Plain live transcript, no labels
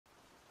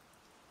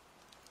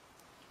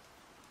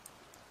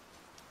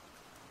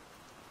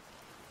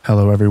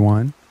Hello,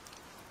 everyone,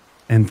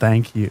 and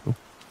thank you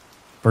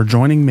for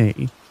joining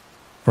me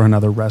for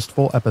another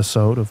restful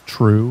episode of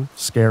true,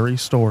 scary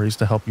stories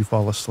to help you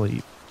fall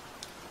asleep.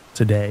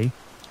 Today,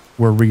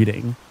 we're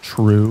reading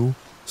true,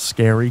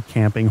 scary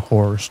camping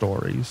horror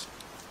stories.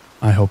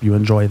 I hope you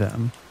enjoy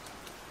them.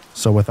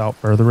 So without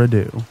further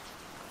ado,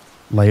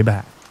 lay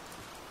back,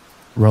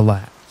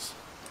 relax,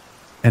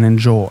 and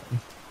enjoy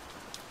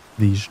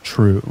these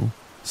true,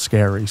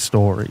 scary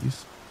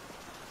stories.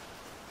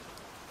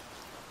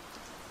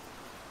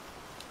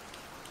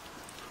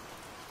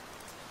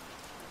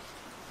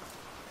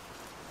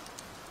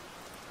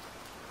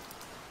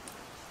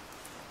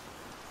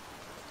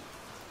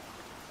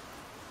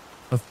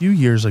 A few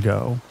years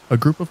ago, a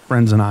group of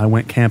friends and I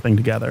went camping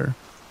together.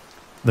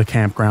 The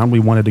campground we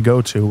wanted to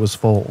go to was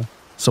full,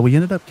 so we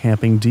ended up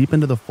camping deep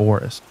into the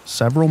forest,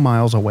 several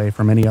miles away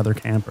from any other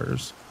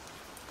campers.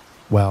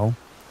 Well,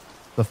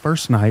 the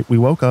first night we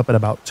woke up at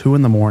about 2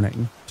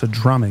 a.m. to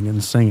drumming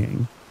and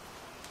singing.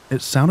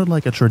 It sounded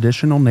like a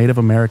traditional Native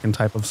American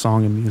type of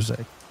song and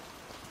music.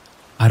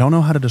 I don't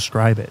know how to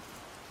describe it,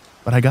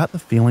 but I got the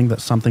feeling that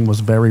something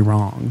was very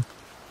wrong.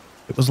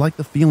 It was like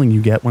the feeling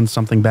you get when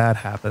something bad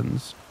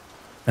happens.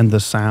 And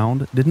the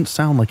sound didn't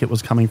sound like it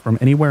was coming from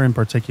anywhere in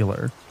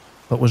particular,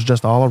 but was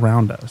just all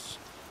around us.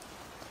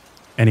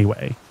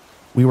 Anyway,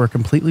 we were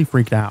completely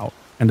freaked out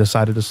and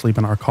decided to sleep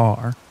in our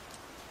car.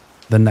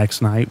 The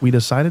next night, we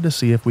decided to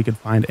see if we could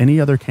find any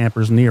other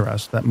campers near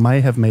us that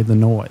might have made the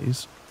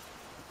noise.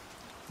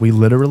 We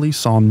literally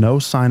saw no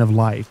sign of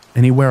life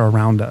anywhere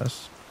around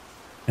us,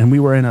 and we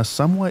were in a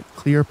somewhat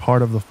clear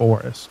part of the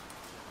forest,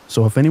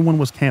 so if anyone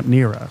was camped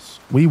near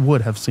us, we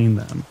would have seen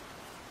them.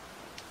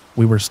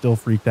 We were still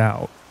freaked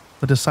out,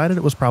 but decided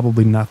it was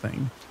probably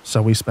nothing,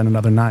 so we spent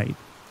another night.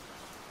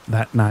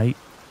 That night,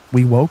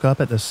 we woke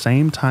up at the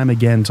same time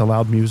again to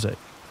loud music,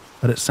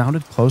 but it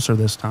sounded closer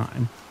this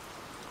time.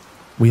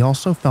 We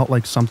also felt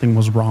like something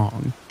was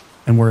wrong,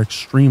 and were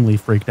extremely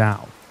freaked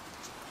out.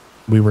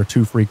 We were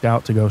too freaked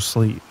out to go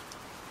sleep,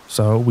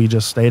 so we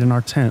just stayed in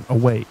our tent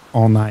awake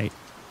all night.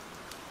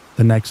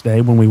 The next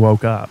day when we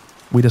woke up,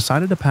 we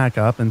decided to pack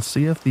up and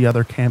see if the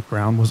other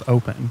campground was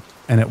open,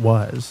 and it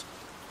was.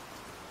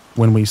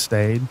 When we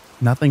stayed,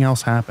 nothing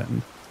else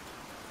happened.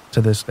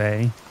 To this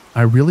day,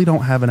 I really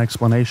don't have an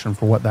explanation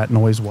for what that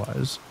noise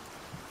was.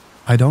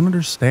 I don't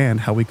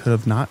understand how we could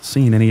have not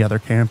seen any other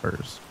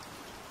campers,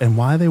 and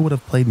why they would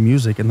have played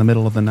music in the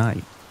middle of the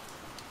night.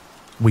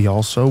 We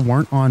also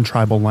weren't on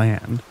tribal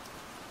land.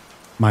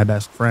 My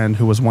best friend,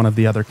 who was one of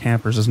the other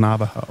campers, is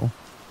Navajo,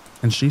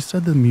 and she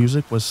said the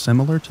music was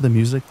similar to the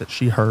music that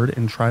she heard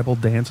in tribal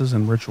dances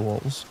and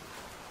rituals.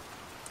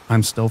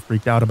 I'm still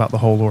freaked out about the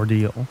whole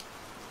ordeal,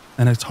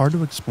 and it's hard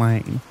to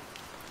explain,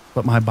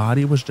 but my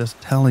body was just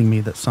telling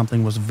me that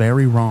something was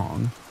very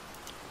wrong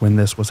when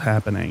this was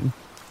happening.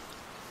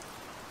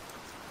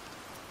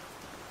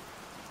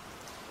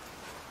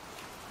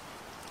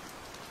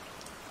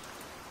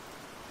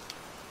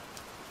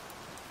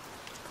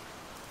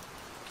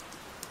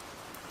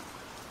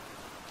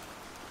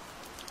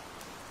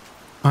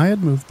 I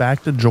had moved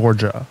back to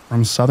Georgia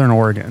from Southern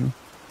Oregon.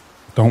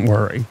 Don't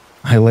worry,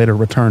 I later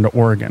returned to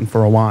Oregon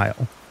for a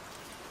while.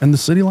 And the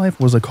city life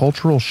was a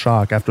cultural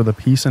shock after the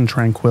peace and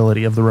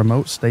tranquility of the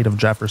remote state of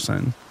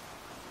Jefferson.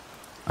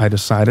 I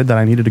decided that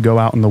I needed to go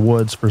out in the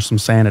woods for some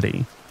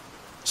sanity.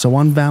 So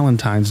on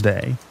Valentine's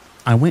Day,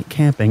 I went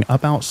camping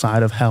up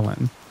outside of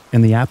Helen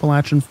in the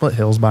Appalachian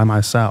foothills by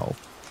myself.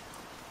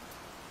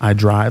 I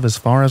drive as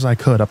far as I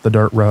could up the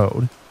dirt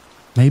road,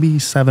 maybe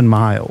 7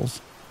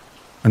 miles,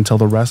 until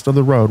the rest of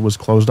the road was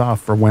closed off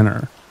for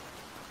winter.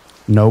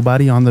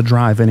 Nobody on the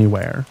drive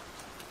anywhere.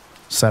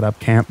 Set up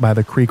camp by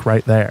the creek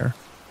right there.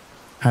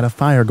 Had a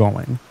fire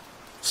going,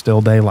 still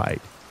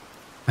daylight,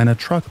 and a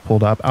truck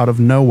pulled up out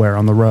of nowhere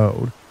on the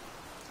road.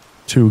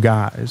 2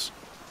 guys.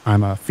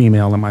 I'm a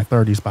female in my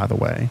 30s, by the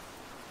way.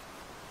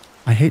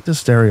 I hate to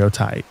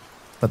stereotype,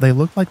 but they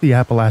looked like the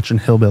Appalachian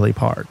hillbilly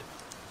part.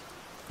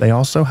 They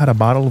also had a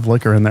bottle of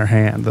liquor in their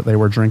hand that they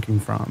were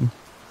drinking from.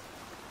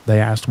 They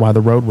asked why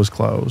the road was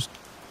closed.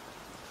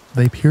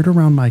 They peered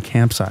around my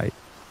campsite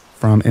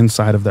from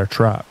inside of their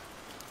truck,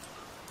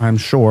 I'm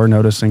sure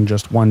noticing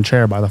just one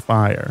chair by the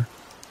fire.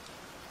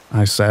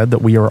 I said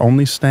that we are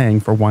only staying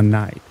for one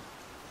night,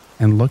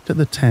 and looked at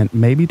the tent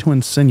maybe to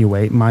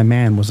insinuate my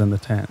man was in the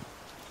tent.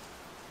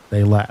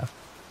 They left.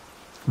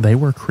 They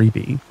were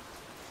creepy.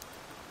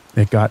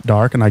 It got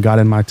dark and I got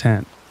in my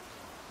tent,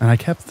 and I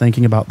kept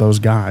thinking about those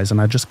guys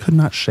and I just could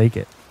not shake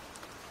it.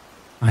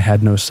 I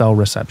had no cell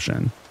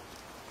reception.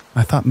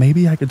 I thought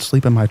maybe I could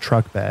sleep in my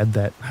truck bed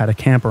that had a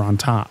camper on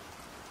top.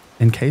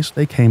 In case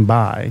they came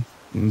by,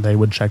 they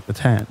would check the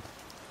tent.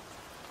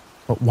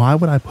 But why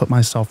would I put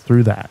myself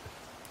through that?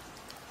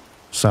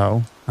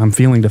 So, I'm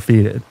feeling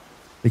defeated,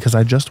 because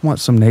I just want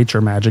some nature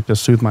magic to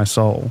soothe my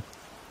soul.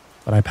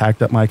 But I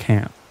packed up my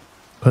camp,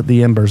 put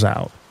the embers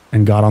out,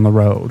 and got on the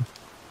road.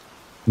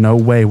 No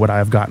way would I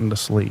have gotten to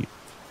sleep.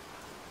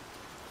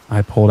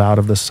 I pulled out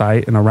of the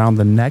site, and around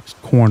the next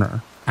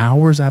corner,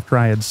 hours after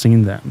I had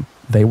seen them,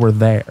 they were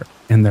there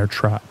in their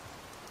truck.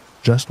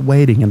 just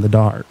waiting in the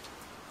dark.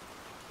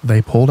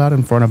 They pulled out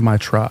in front of my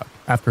truck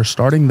after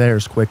starting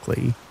theirs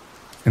quickly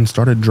and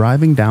started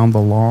driving down the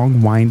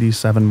long, windy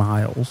 7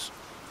 miles.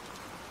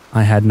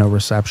 I had no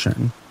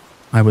reception.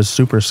 I was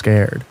super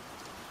scared,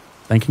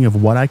 thinking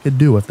of what I could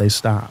do if they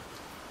stopped.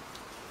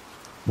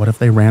 What if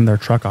they ran their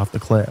truck off the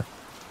cliff?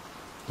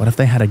 What if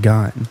they had a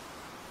gun?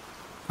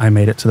 I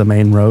made it to the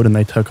main road and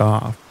they took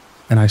off,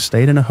 and I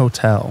stayed in a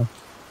hotel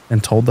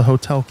and told the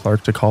hotel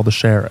clerk to call the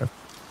sheriff,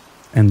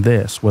 and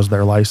this was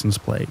their license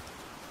plate.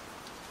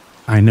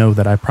 I know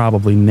that I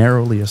probably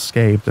narrowly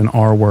escaped an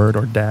R word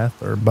or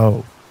death or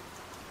both.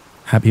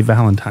 Happy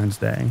Valentine's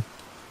Day.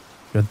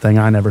 Good thing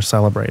I never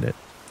celebrated.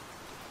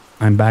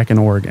 I'm back in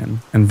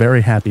Oregon, and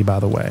very happy, by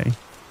the way.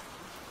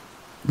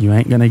 You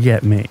ain't gonna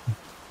get me.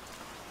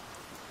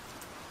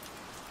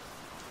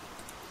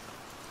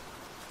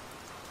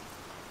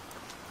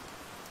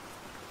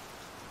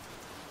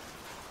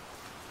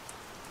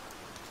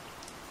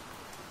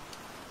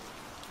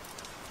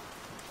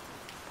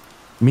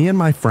 Me and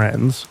my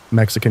friends,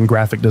 Mexican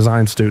graphic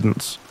design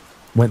students,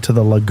 went to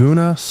the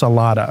Laguna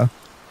Salada,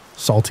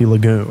 Salty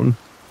Lagoon,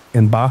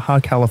 in Baja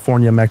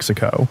California,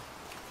 Mexico,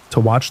 to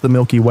watch the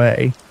Milky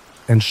Way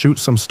and shoot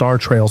some star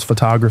trails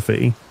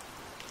photography.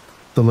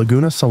 The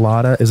Laguna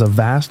Salada is a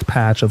vast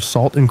patch of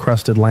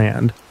salt-encrusted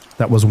land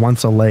that was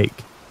once a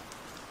lake.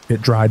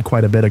 It dried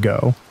quite a bit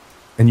ago,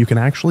 and you can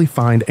actually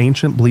find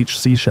ancient bleached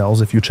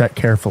seashells if you check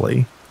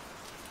carefully.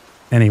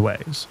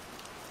 Anyways,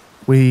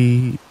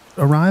 we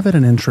arrive at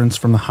an entrance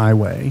from the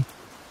highway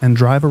and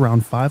drive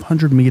around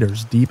 500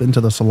 meters deep into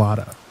the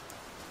Salada.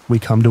 We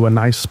come to a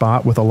nice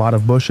spot with a lot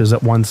of bushes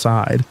at one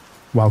side,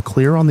 while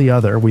clear on the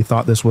other. We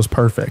thought this was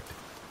perfect,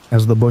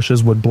 as the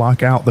bushes would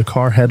block out the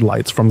car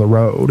headlights from the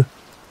road.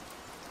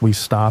 We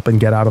stop and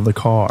get out of the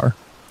car.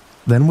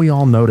 Then we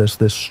all notice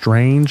this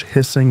strange,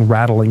 hissing,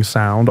 rattling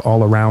sound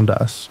all around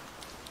us.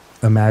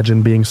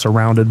 Imagine being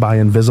surrounded by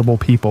invisible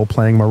people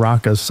playing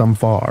maracas, some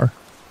far,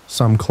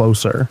 some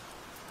closer.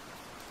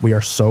 We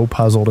are so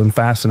puzzled and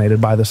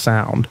fascinated by the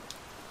sound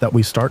that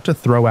we start to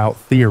throw out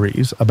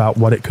theories about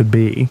what it could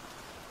be.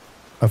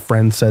 A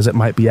friend says it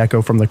might be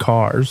echo from the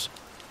cars.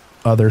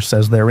 Others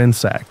says they're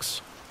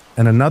insects.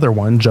 And another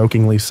one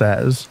jokingly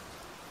says,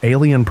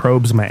 alien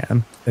probes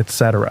man,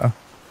 etc.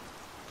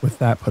 With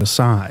that put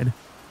aside,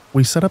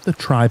 we set up the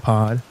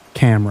tripod,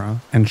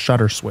 camera, and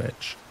shutter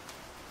switch.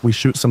 We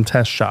shoot some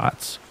test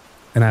shots,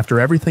 and after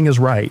everything is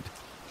right,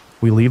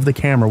 we leave the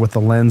camera with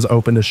the lens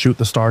open to shoot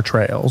the star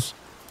trails.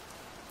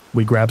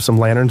 We grab some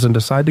lanterns and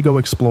decide to go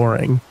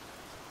exploring.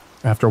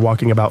 After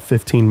walking about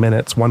 15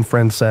 minutes, one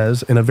friend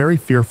says, in a very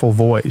fearful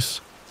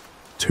voice,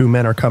 2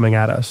 men are coming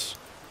at us.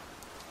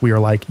 We are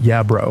like,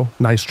 yeah bro,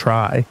 nice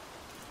try.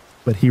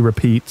 But he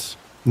repeats,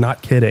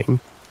 not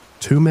kidding,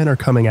 2 men are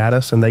coming at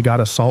us and they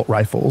got assault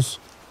rifles.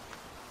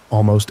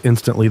 Almost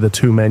instantly the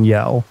 2 men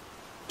yell,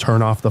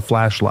 turn off the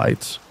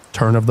flashlights,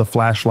 turn of the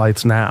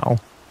flashlights now.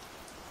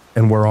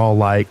 And we're all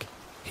like,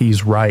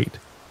 he's right.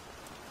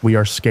 We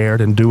are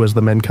scared and do as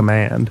the men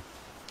command.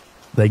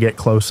 They get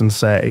close and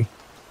say,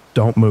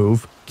 don't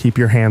move, keep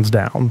your hands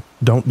down,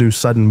 don't do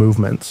sudden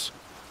movements.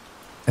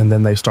 And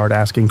then they start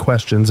asking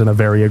questions in a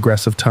very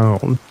aggressive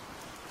tone.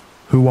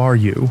 Who are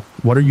you?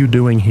 What are you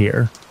doing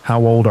here?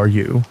 How old are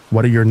you?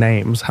 What are your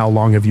names? How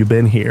long have you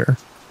been here?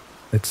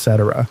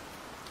 Etc.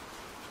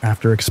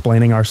 After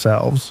explaining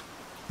ourselves,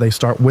 they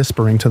start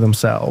whispering to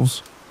themselves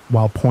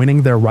while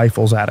pointing their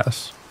rifles at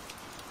us.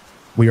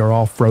 We are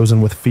all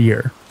frozen with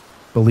fear,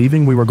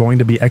 believing we were going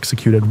to be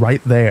executed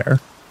right there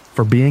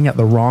for being at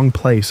the wrong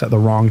place at the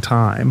wrong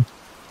time.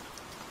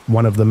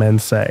 One of the men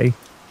say,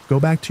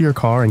 go back to your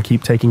car and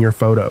keep taking your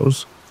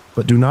photos,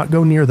 but do not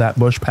go near that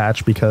bush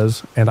patch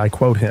because, and I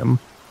quote him,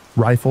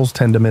 rifles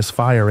tend to miss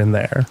fire in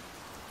there.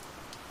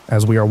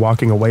 As we are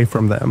walking away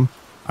from them,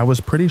 I was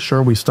pretty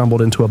sure we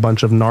stumbled into a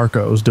bunch of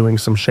narcos doing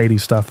some shady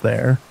stuff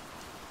there.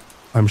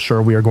 I'm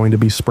sure we are going to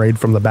be sprayed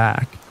from the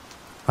back.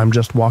 I'm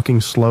just walking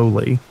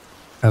slowly,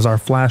 as our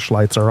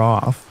flashlights are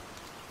off,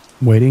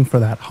 waiting for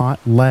that hot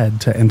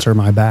lead to enter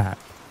my back.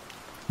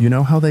 You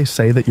know how they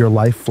say that your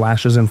life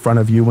flashes in front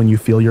of you when you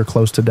feel you're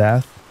close to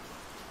death?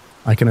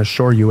 I can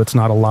assure you it's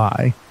not a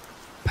lie.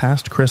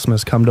 Past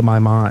Christmas come to my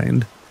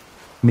mind.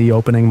 Me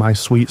opening my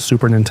sweet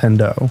Super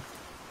Nintendo,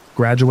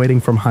 graduating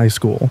from high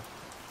school,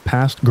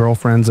 past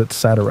girlfriends,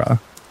 etc.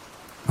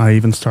 I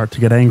even start to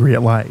get angry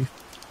at life,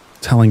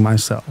 telling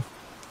myself,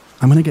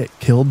 I'm gonna get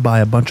killed by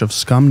a bunch of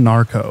scum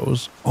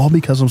narcos, all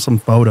because of some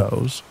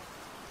photos.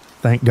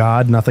 Thank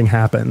God nothing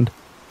happened.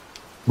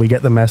 We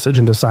get the message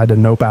and decide to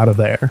nope out of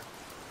there.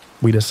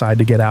 We decide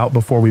to get out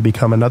before we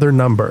become another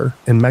number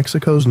in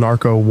Mexico's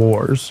narco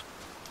wars.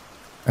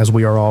 As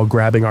we are all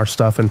grabbing our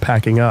stuff and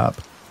packing up,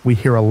 we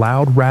hear a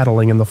loud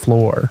rattling in the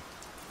floor.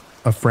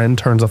 A friend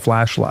turns a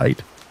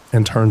flashlight,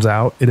 and turns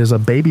out it is a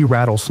baby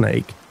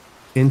rattlesnake,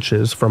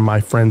 inches from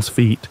my friend's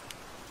feet,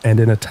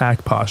 and in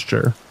attack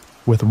posture,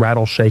 with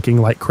rattle shaking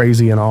like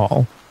crazy and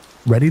all,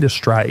 ready to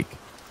strike.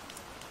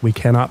 We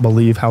cannot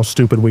believe how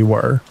stupid we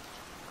were.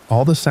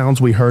 All the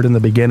sounds we heard in the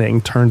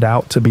beginning turned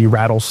out to be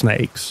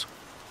rattlesnakes.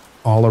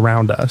 all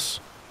around us.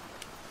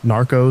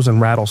 Narcos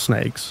and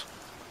rattlesnakes.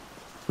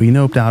 We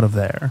noped out of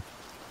there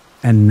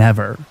and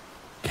never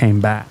came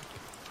back.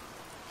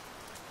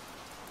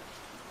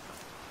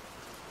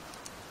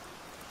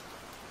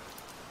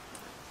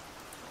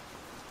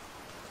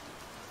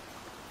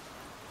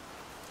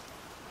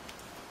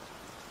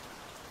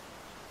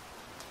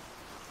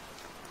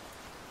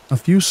 A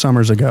few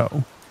summers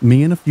ago,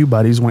 me and a few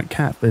buddies went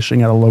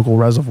catfishing at a local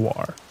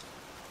reservoir.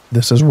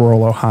 This is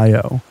rural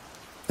Ohio,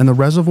 and the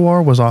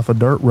reservoir was off a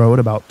dirt road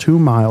about 2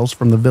 miles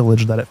from the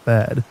village that it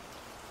fed,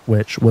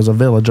 which was a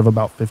village of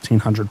about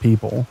 1,500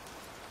 people.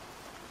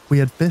 We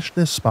had fished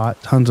this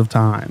spot tons of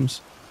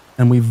times,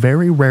 and we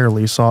very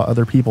rarely saw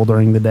other people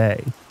during the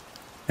day,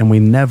 and we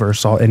never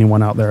saw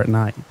anyone out there at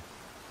night.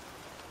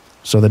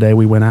 So the day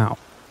we went out,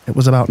 it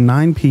was about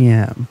 9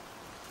 p.m.,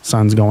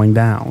 sun's going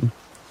down.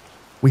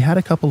 We had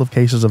a couple of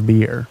cases of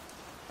beer.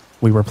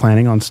 We were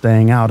planning on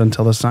staying out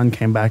until the sun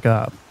came back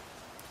up.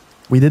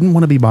 We didn't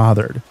want to be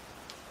bothered.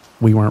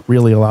 We weren't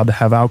really allowed to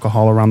have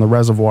alcohol around the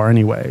reservoir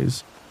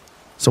anyways.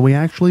 So we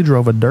actually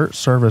drove a dirt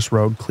service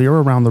road clear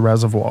around the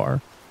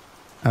reservoir,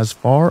 as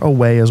far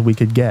away as we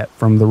could get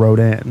from the road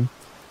in.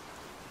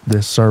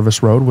 This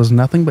service road was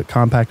nothing but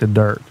compacted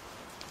dirt,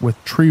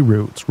 with tree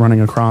roots running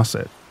across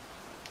it,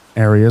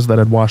 areas that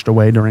had washed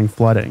away during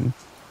flooding,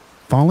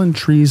 fallen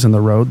trees in the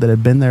road that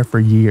had been there for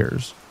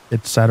years,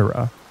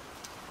 etc.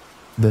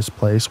 This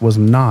place was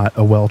not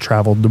a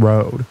well-traveled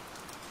road,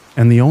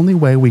 and the only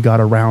way we got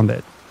around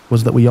it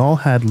was that we all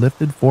had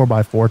lifted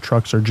 4x4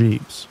 trucks or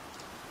jeeps.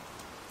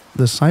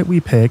 The site we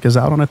pick is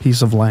out on a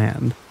piece of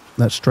land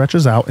that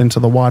stretches out into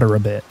the water a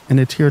bit in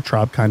a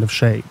teardrop kind of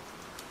shape.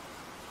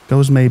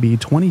 Goes maybe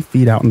 20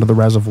 feet out into the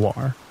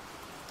reservoir.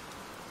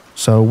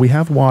 So we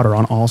have water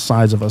on all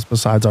sides of us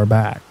besides our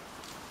back.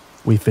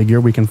 We figure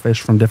we can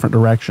fish from different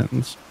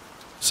directions.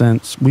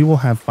 Since we will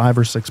have 5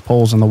 or 6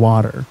 poles in the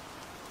water,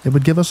 it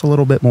would give us a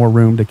little bit more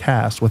room to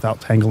cast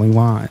without tangling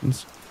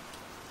lines.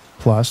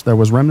 Plus, there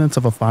was remnants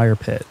of a fire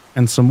pit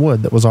and some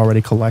wood that was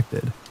already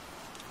collected.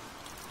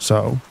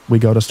 So, we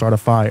go to start a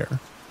fire,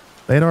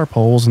 bait our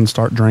poles and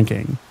start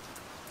drinking.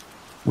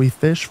 We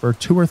fish for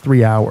 2 or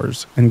 3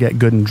 hours and get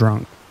good and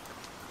drunk.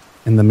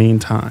 In the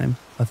meantime,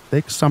 a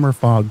thick summer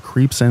fog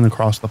creeps in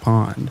across the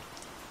pond.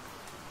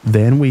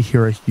 Then we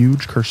hear a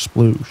huge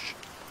kersploosh,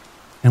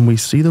 and we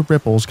see the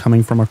ripples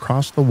coming from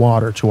across the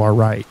water to our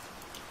right.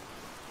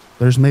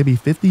 There's maybe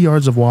 50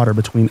 yards of water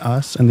between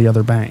us and the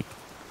other bank,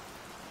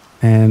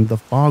 and the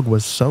fog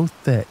was so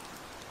thick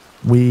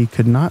we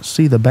could not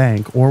see the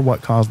bank or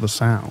what caused the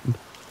sound,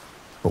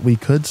 but we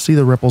could see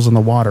the ripples in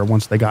the water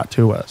once they got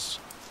to us.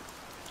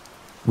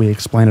 We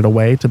explain it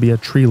away to be a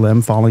tree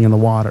limb falling in the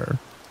water,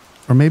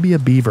 or maybe a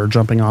beaver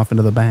jumping off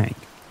into the bank,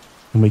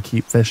 and we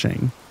keep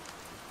fishing.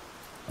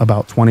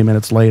 About 20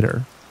 minutes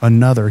later,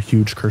 another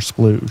huge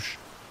kersploosh,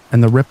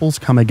 and the ripples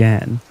come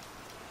again.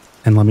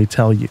 And let me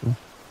tell you,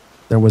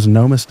 there was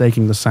no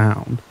mistaking the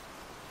sound.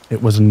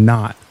 It was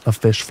not a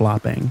fish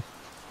flopping,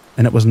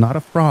 and it was not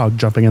a frog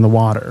jumping in the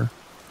water.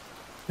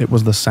 It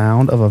was the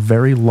sound of a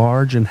very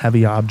large and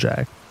heavy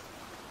object,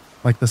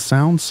 like the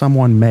sound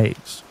someone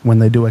makes when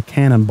they do a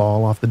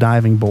cannonball off the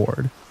diving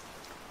board.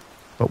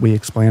 But we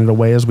explained it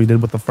away as we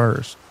did with the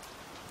first.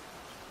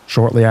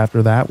 Shortly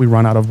after that, we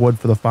run out of wood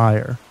for the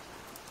fire,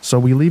 so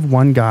we leave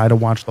one guy to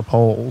watch the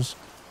poles.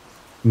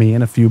 Me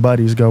and a few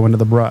buddies go into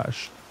the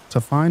brush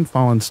to find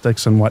fallen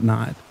sticks and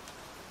whatnot.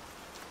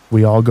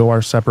 We all go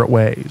our separate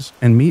ways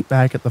and meet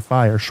back at the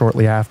fire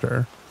shortly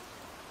after.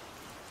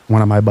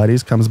 One of my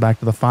buddies comes back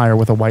to the fire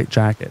with a white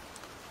jacket,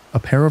 a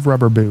pair of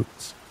rubber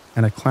boots,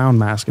 and a clown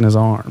mask in his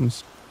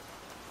arms.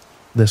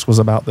 This was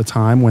about the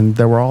time when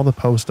there were all the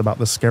posts about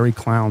the scary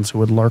clowns who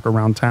would lurk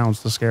around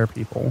towns to scare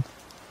people.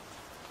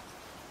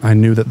 I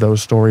knew that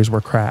those stories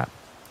were crap,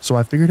 so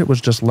I figured it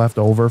was just left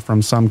over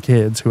from some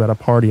kids who had a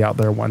party out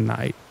there one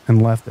night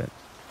and left it.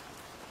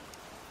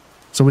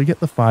 So we get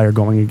the fire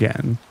going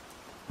again.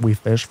 We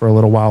fish for a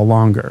little while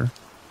longer,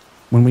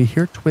 when we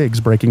hear twigs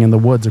breaking in the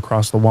woods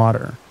across the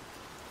water,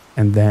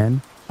 and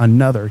then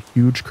another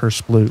huge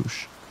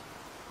kersploosh.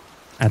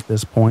 At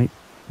this point,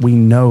 we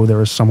know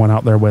there is someone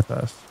out there with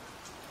us,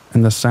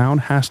 and the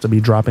sound has to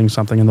be dropping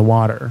something in the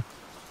water.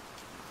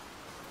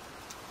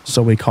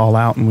 So we call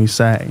out and we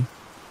say,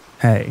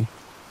 "Hey,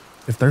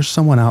 if there's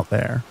someone out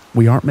there,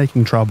 we aren't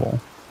making trouble,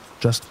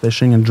 just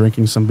fishing and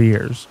drinking some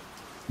beers.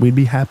 We'd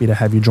be happy to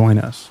have you join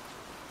us."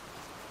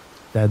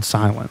 Dead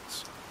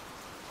silence.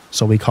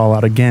 So we call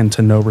out again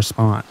to no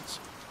response.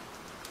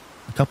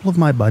 A couple of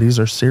my buddies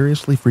are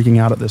seriously freaking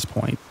out at this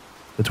point,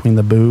 between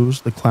the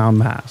booze, the clown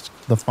mask,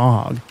 the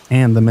fog,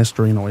 and the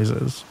mystery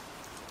noises.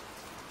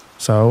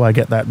 So I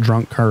get that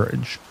drunk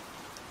courage.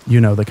 You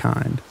know the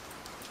kind.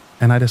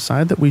 And I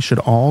decide that we should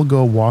all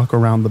go walk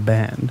around the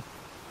bend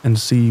and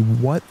see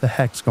what the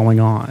heck's going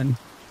on.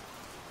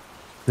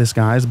 This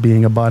guy's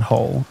being a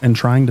butthole and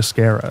trying to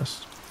scare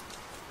us.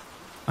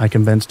 I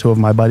convince 2 of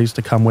my buddies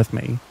to come with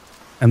me,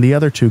 and the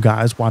other 2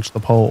 guys watch the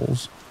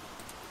poles.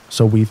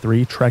 So we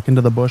 3 trek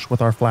into the bush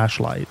with our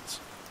flashlights,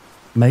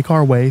 make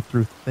our way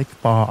through thick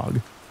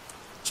fog,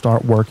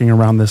 start working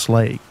around this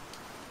lake.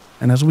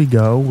 And as we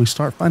go, we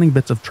start finding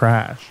bits of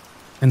trash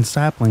and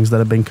saplings that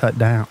have been cut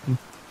down,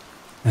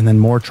 and then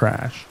more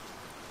trash,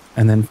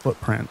 and then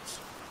footprints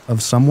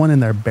of someone in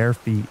their bare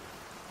feet,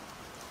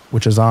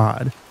 which is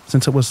odd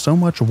since it was so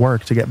much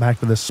work to get back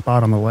to this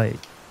spot on the lake.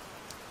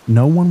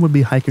 No one would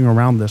be hiking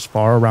around this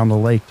far around the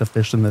lake to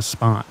fish in this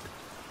spot.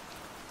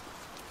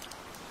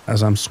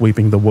 As I'm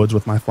sweeping the woods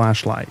with my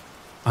flashlight,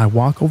 I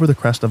walk over the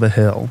crest of a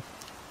hill,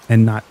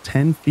 and not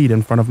 10 feet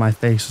in front of my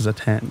face is a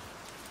tent.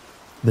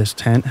 This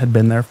tent had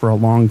been there for a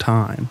long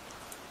time.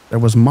 There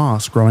was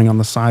moss growing on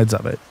the sides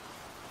of it,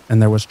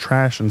 and there was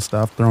trash and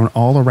stuff thrown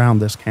all around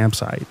this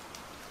campsite.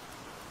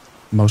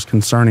 Most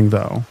concerning,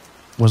 though,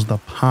 was the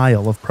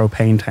pile of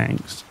propane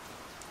tanks.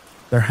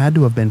 There had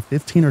to have been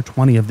 15 or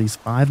 20 of these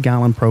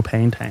 5-gallon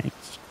propane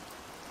tanks.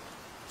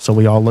 So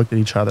we all looked at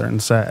each other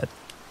and said,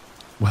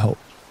 "Well,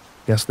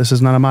 guess this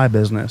is none of my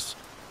business."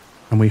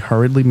 And we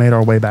hurriedly made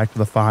our way back to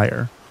the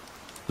fire,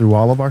 threw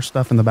all of our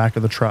stuff in the back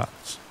of the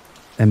trucks,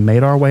 and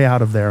made our way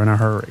out of there in a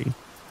hurry.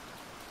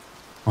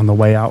 On the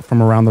way out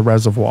from around the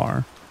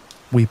reservoir,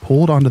 we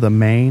pulled onto the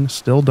main,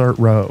 still dirt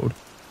road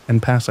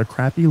and passed a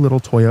crappy little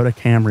Toyota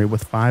Camry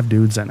with 5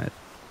 dudes in it.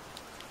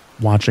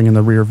 Watching in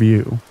the rear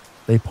view,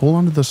 they pull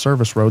onto the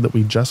service road that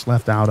we just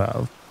left out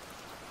of.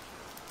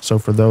 So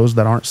for those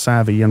that aren't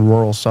savvy in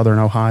rural southern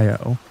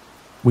Ohio,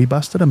 we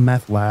busted a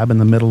meth lab in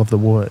the middle of the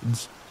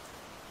woods.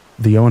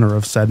 The owner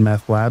of said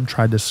meth lab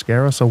tried to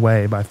scare us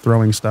away by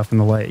throwing stuff in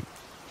the lake.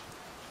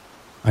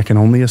 I can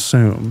only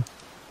assume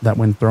that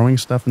when throwing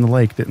stuff in the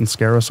lake didn't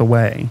scare us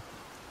away,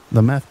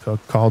 the meth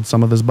cook called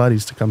some of his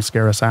buddies to come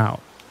scare us out.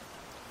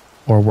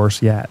 Or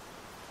worse yet,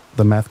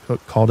 the meth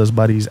cook called his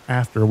buddies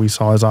after we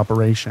saw his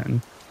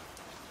operation.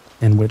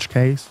 In which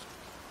case,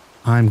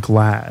 I'm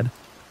glad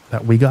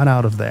that we got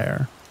out of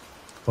there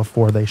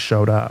before they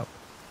showed up.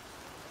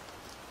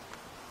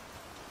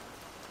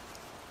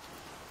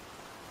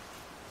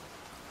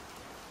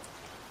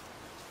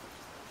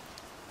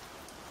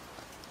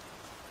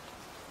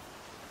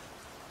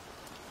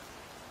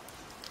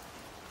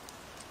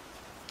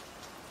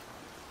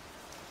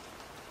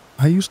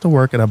 I used to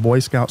work at a Boy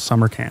Scout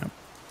summer camp.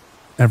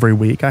 Every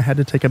week, I had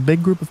to take a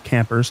big group of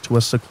campers to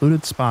a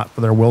secluded spot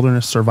for their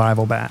wilderness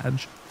survival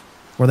badge,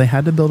 where they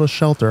had to build a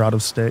shelter out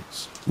of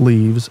sticks,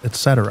 leaves,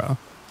 etc.,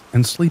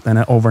 and sleep in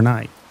it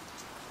overnight.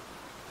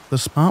 The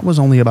spot was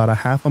only about a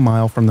half a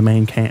mile from the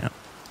main camp,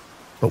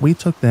 but we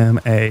took them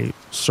a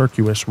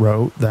circuitous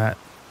route that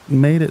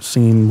made it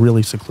seem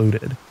really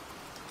secluded.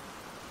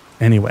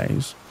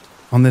 Anyways,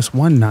 on this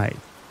one night,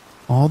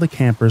 all the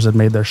campers had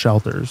made their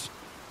shelters.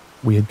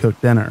 We had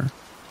cooked dinner,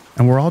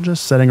 and we're all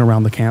just sitting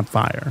around the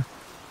campfire.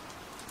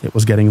 It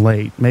was getting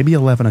late, maybe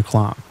 11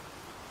 o'clock,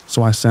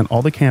 so I sent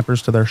all the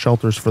campers to their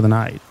shelters for the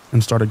night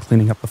and started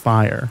cleaning up the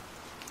fire.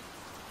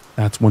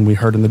 That's when we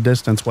heard in the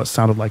distance what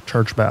sounded like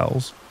church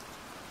bells.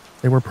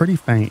 They were pretty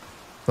faint,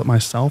 but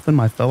myself and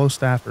my fellow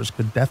staffers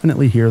could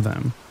definitely hear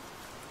them.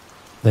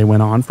 They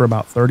went on for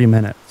about 30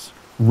 minutes,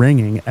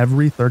 ringing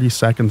every 30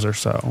 seconds or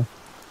so.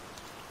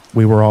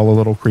 We were all a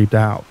little creeped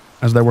out,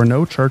 as there were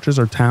no churches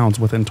or towns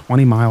within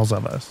 20 miles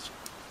of us.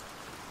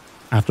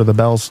 After the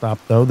bells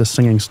stopped, though, the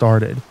singing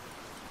started.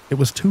 It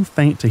was too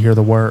faint to hear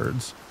the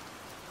words,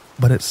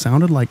 but it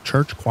sounded like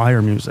church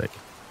choir music,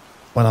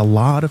 but a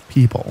lot of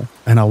people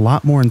and a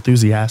lot more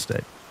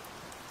enthusiastic.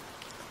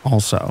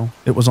 Also,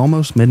 it was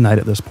almost midnight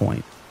at this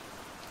point.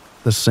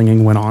 The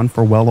singing went on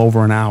for well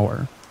over an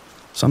hour,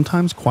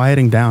 sometimes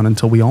quieting down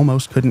until we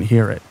almost couldn't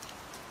hear it,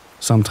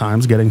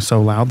 sometimes getting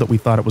so loud that we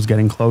thought it was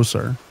getting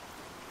closer.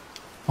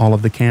 All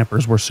of the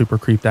campers were super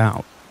creeped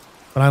out,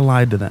 but I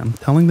lied to them,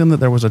 telling them that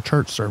there was a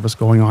church service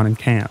going on in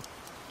camp,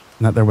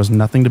 and that there was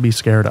nothing to be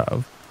scared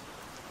of.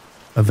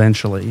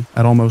 Eventually,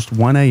 at almost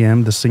 1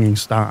 a.m., the singing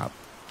stopped.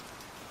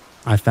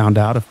 I found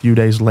out a few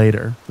days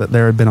later that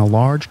there had been a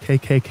large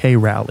KKK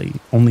rally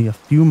only a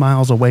few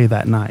miles away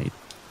that night,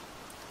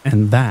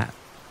 and that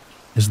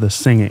is the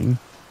singing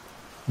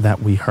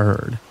that we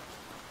heard.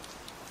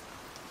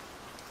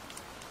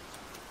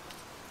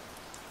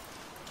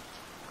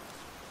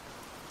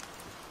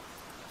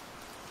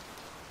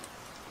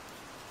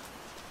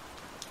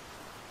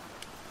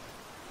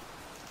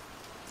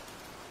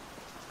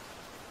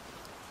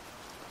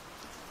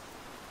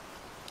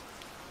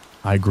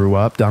 I grew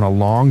up down a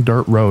long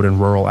dirt road in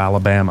rural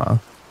Alabama.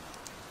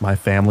 My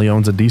family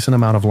owns a decent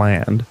amount of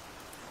land.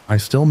 I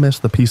still miss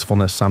the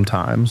peacefulness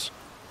sometimes,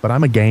 but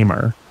I'm a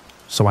gamer,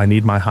 so I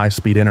need my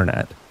high-speed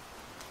internet.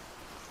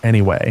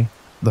 Anyway,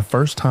 the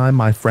first time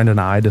my friend and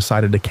I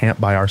decided to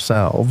camp by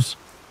ourselves,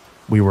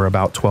 we were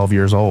about 12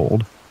 years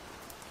old.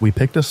 We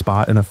picked a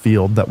spot in a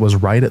field that was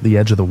right at the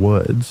edge of the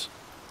woods.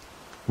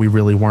 We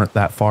really weren't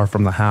that far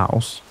from the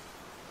house,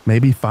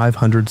 maybe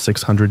 500,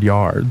 600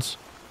 yards.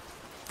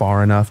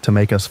 Far enough to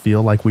make us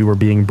feel like we were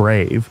being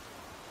brave,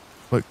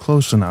 but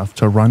close enough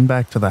to run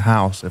back to the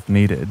house if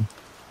needed.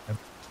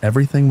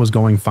 Everything was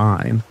going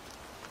fine.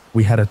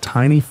 We had a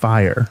tiny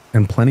fire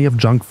and plenty of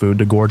junk food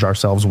to gorge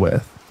ourselves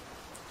with.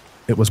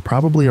 It was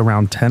probably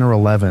around 10 or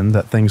 11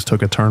 that things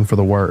took a turn for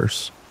the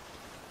worse.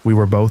 We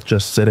were both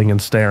just sitting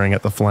and staring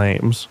at the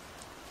flames.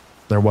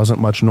 There wasn't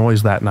much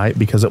noise that night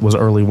because it was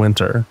early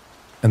winter,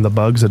 and the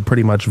bugs had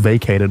pretty much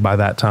vacated by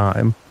that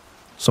time,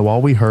 so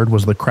all we heard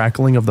was the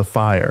crackling of the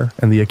fire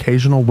and the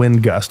occasional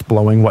wind gust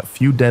blowing what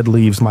few dead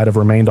leaves might have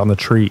remained on the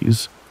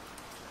trees.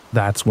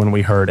 That's when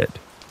we heard it.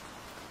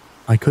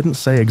 I couldn't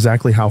say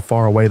exactly how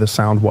far away the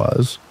sound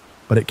was,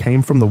 but it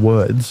came from the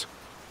woods.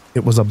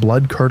 It was a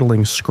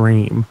blood-curdling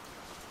scream.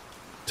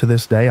 To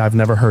this day, I've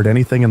never heard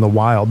anything in the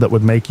wild that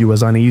would make you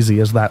as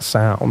uneasy as that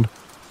sound.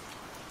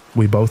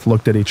 We both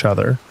looked at each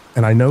other,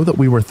 and I know that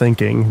we were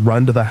thinking,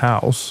 run to the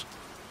house,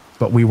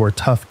 but we were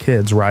tough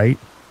kids, right?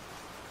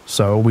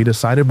 So we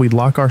decided we'd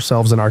lock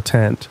ourselves in our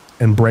tent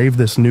and brave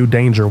this new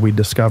danger we'd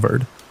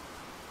discovered.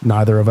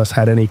 Neither of us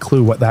had any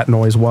clue what that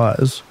noise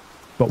was,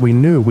 but we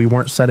knew we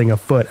weren't setting a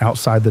foot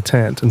outside the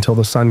tent until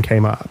the sun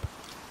came up.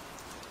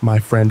 My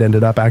friend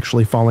ended up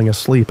actually falling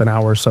asleep an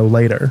hour or so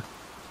later.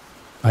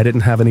 I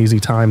didn't have an easy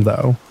time,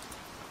 though.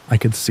 I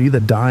could see the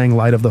dying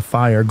light of the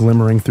fire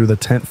glimmering through the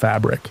tent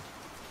fabric.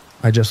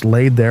 I just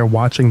laid there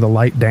watching the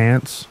light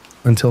dance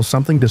until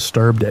something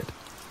disturbed it.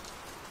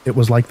 It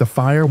was like the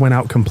fire went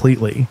out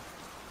completely,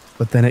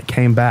 but then it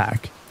came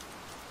back,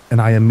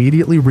 and I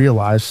immediately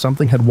realized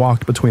something had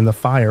walked between the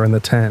fire and the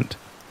tent.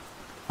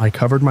 I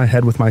covered my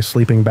head with my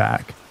sleeping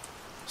bag,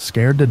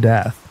 scared to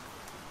death.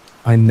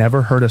 I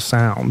never heard a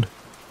sound.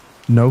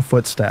 No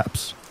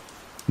footsteps.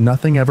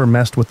 Nothing ever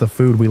messed with the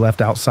food we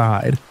left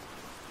outside.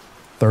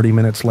 30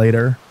 minutes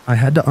later, I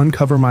had to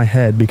uncover my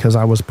head because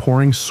I was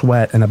pouring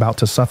sweat and about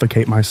to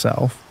suffocate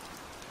myself.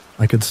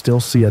 I could still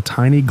see a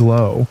tiny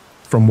glow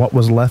from what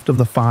was left of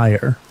the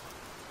fire.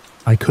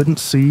 I couldn't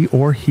see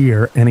or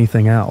hear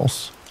anything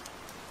else.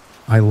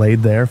 I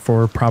laid there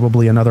for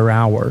probably another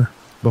hour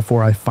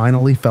before I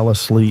finally fell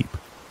asleep.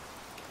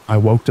 I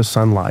woke to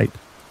sunlight.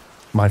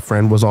 My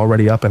friend was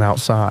already up and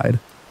outside.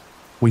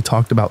 We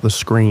talked about the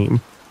scream,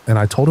 and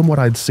I told him what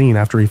I'd seen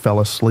after he fell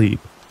asleep.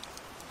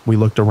 We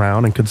looked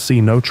around and could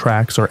see no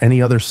tracks or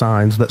any other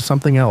signs that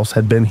something else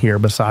had been here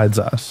besides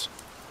us.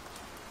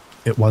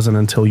 It wasn't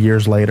until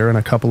years later and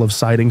a couple of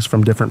sightings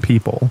from different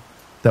people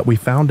that we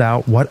found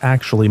out what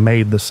actually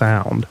made the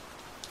sound.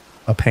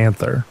 A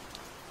panther.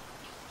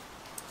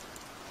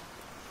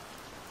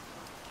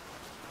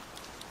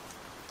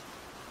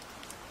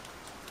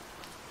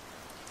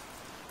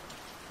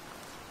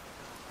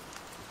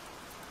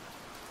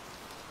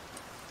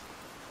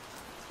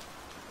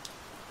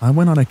 I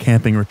went on a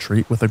camping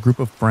retreat with a group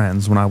of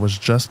friends when I was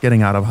just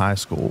getting out of high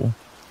school.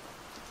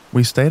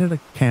 We stayed at a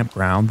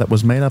campground that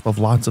was made up of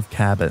lots of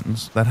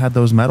cabins that had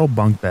those metal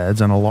bunk beds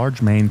and a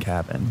large main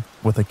cabin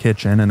with a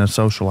kitchen and a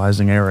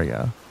socializing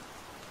area.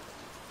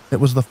 It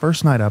was the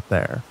first night up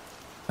there,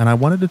 and I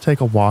wanted to take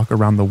a walk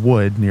around the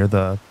wood near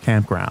the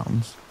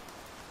campgrounds.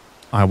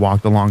 I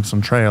walked along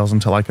some trails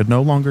until I could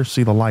no longer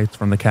see the lights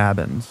from the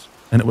cabins,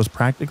 and it was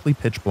practically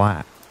pitch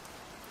black.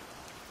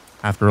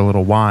 After a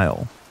little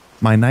while,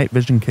 my night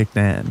vision kicked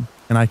in,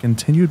 and I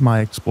continued my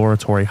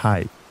exploratory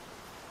hike.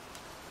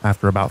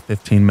 After about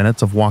 15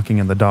 minutes of walking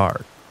in the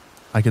dark,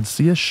 I could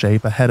see a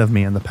shape ahead of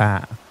me in the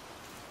path.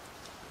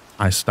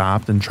 I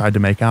stopped and tried to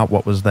make out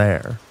what was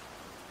there.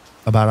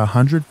 About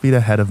 100 feet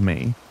ahead of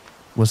me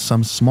was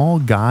some small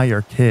guy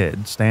or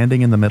kid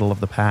standing in the middle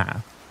of the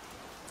path.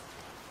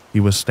 He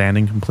was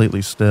standing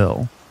completely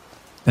still,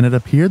 and it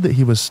appeared that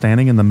he was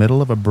standing in the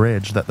middle of a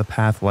bridge that the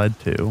path led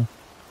to.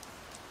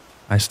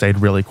 I stayed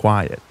really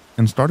quiet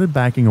and started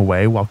backing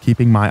away while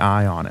keeping my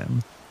eye on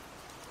him.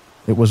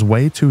 It was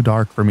way too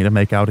dark for me to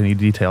make out any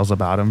details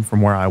about him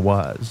from where I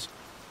was.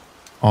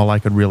 All I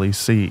could really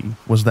see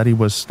was that he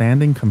was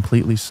standing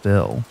completely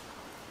still.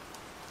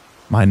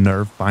 My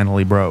nerve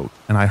finally broke,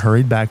 and I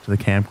hurried back to the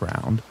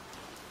campground.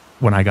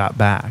 When I got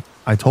back,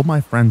 I told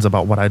my friends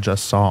about what I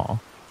just saw.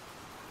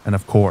 And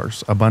of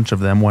course, a bunch of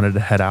them wanted to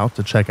head out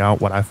to check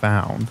out what I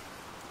found.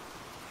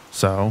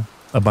 So,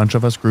 a bunch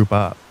of us group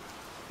up,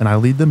 and I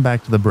lead them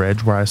back to the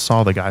bridge where I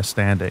saw the guy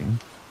standing.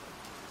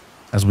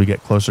 As we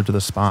get closer to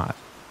the spot,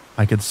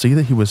 I could see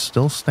that he was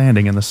still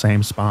standing in the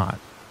same spot.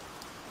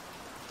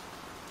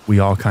 We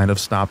all kind of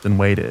stopped and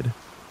waited.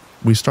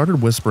 We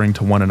started whispering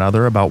to one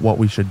another about what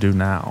we should do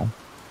now.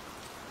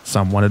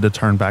 Some wanted to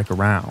turn back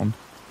around,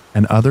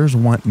 and others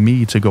want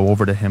me to go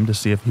over to him to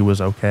see if he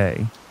was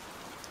okay.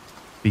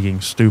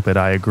 Being stupid,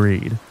 I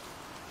agreed.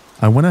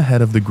 I went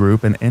ahead of the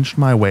group and inched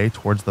my way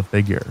towards the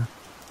figure.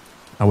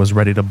 I was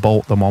ready to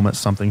bolt the moment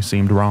something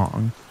seemed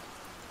wrong.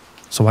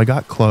 So I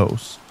got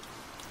close,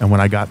 and when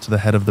I got to the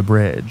head of the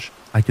bridge,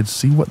 I could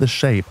see what the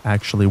shape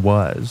actually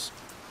was.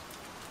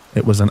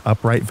 It was an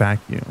upright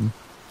vacuum.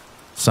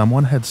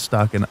 Someone had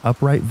stuck an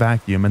upright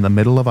vacuum in the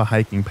middle of a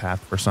hiking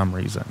path for some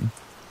reason.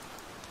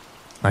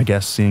 I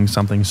guess seeing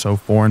something so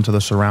foreign to the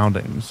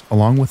surroundings,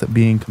 along with it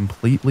being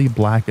completely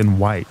black and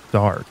white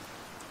dark,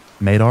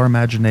 made our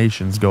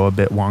imaginations go a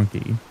bit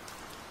wonky.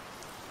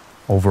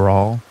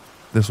 Overall,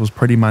 this was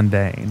pretty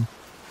mundane,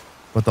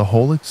 but the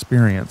whole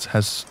experience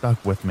has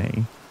stuck with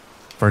me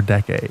for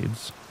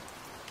decades.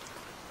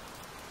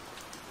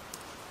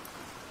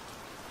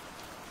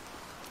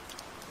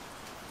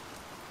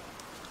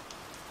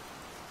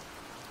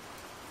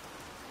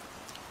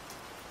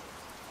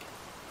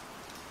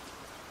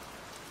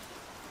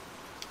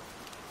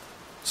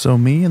 So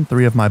me and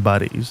three of my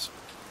buddies,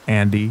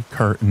 Andy,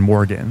 Kurt, and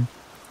Morgan,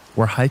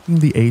 were hiking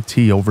the AT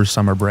over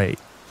summer break.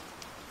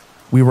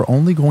 We were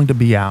only going to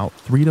be out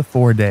 3 to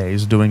 4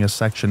 days doing a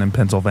section in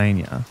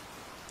Pennsylvania.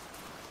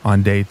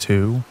 On day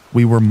 2,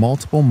 we were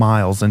multiple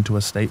miles into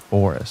a state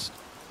forest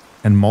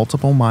and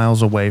multiple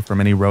miles away from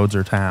any roads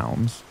or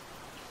towns.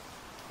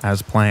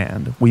 As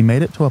planned, we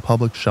made it to a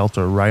public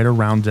shelter right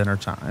around dinner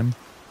time.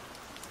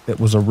 It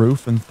was a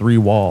roof and 3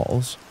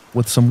 walls,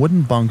 with some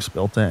wooden bunks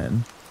built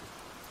in.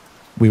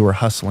 We were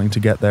hustling to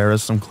get there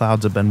as some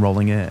clouds had been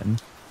rolling in.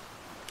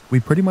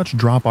 We pretty much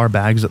drop our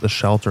bags at the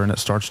shelter and it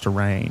starts to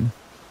rain.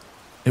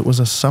 It was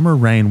a summer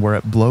rain where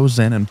it blows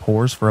in and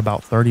pours for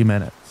about 30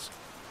 minutes,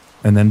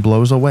 and then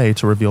blows away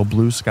to reveal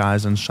blue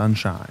skies and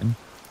sunshine.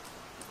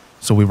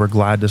 So we were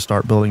glad to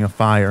start building a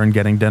fire and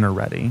getting dinner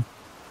ready.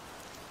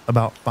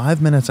 About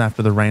 5 minutes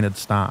after the rain had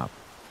stopped,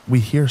 we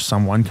hear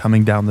someone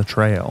coming down the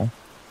trail,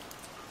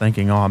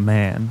 thinking, "Aw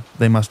man,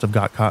 they must have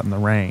got caught in the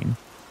rain."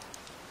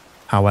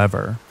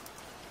 However,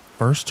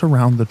 first to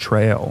round the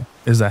trail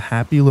is a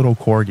happy little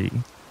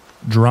corgi,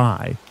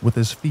 dry, with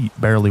his feet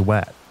barely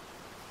wet.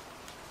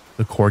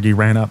 The corgi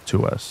ran up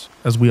to us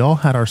as we all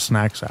had our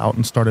snacks out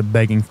and started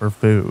begging for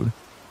food.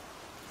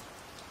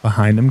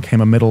 Behind him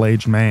came a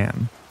middle-aged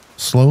man,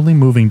 slowly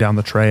moving down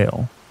the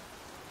trail.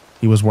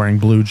 He was wearing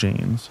blue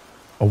jeans,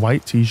 a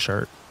white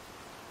t-shirt,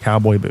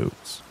 cowboy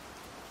boots,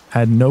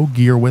 had no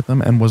gear with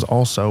him, and was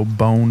also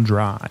bone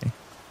dry.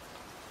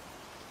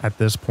 At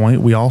this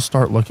point, we all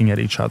start looking at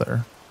each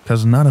other,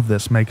 because none of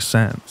this makes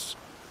sense.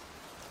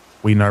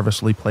 We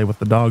nervously play with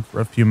the dog for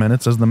a few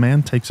minutes as the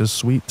man takes his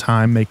sweet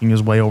time making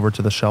his way over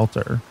to the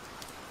shelter.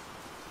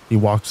 He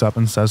walks up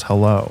and says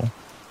hello,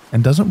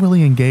 and doesn't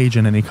really engage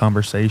in any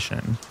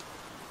conversation.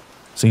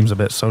 Seems a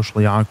bit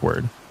socially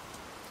awkward,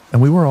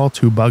 and we were all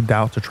too bugged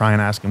out to try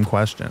and ask him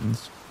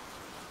questions.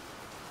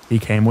 He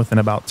came within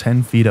about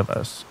 10 feet of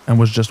us and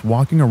was just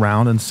walking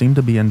around and seemed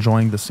to be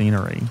enjoying the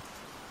scenery.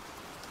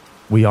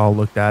 We all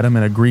looked at him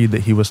and agreed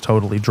that he was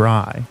totally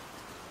dry.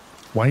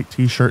 White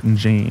t-shirt and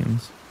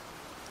jeans.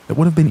 It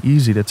would have been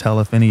easy to tell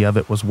if any of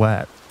it was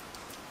wet.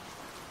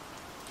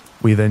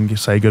 We then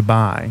say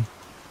goodbye,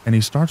 and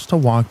he starts to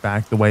walk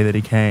back the way that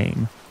he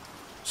came.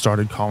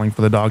 Started calling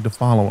for the dog to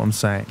follow him,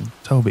 saying,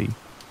 "Toby,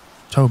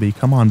 Toby,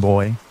 come on,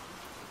 boy."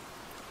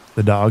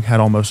 The dog had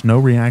almost no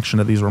reaction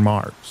to these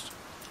remarks.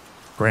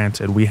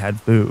 Granted, we had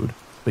food,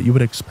 but you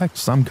would expect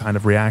some kind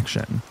of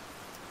reaction.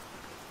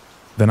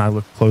 Then I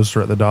looked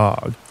closer at the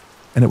dog,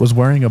 and it was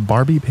wearing a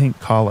Barbie pink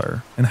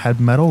collar and had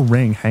metal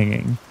ring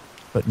hanging,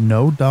 but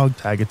no dog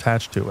tag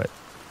attached to it.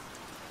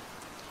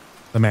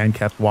 The man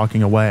kept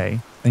walking away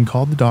and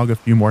called the dog a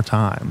few more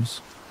times.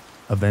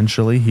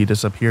 Eventually, he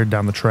disappeared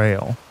down the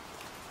trail.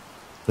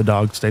 The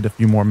dog stayed a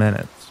few more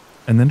minutes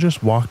and then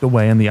just walked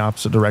away in the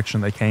opposite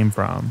direction they came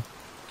from.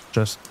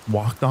 Just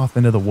walked off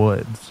into the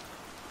woods.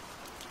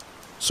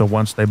 So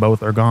once they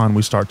both are gone,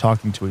 we start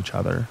talking to each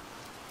other.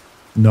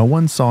 No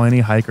one saw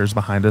any hikers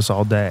behind us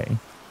all day.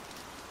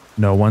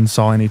 No one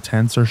saw any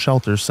tents or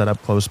shelters set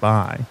up close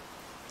by.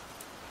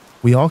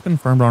 We all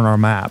confirmed on our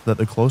map that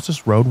the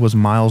closest road was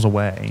miles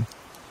away.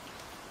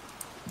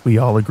 We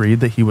all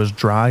agreed that he was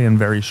dry and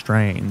very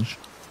strange.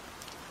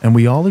 And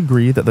we all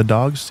agreed that the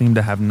dog seemed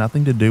to have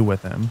nothing to do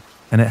with him,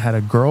 and it had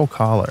a girl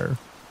collar,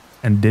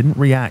 and didn't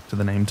react to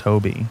the name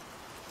Toby.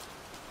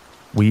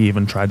 We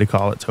even tried to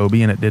call it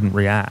Toby and it didn't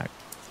react.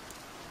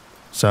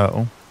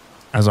 So,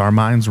 as our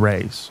minds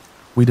race,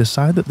 we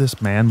decide that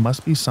this man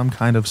must be some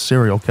kind of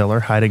serial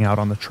killer hiding out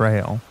on the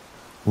trail,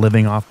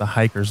 living off the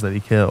hikers that he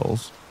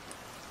kills.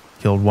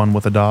 Killed one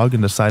with a dog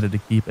and decided to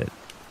keep it.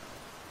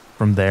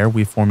 From there,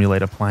 we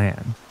formulate a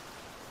plan.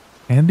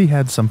 Andy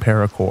had some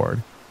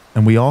paracord,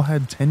 and we all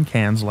had tin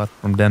cans left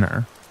from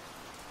dinner.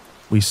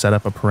 We set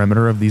up a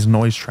perimeter of these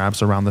noise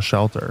traps around the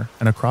shelter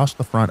and across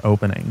the front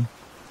opening.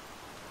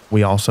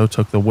 We also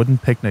took the wooden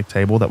picnic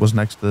table that was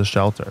next to the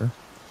shelter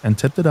and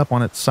tipped it up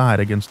on its side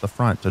against the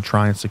front to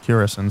try and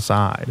secure us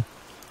inside.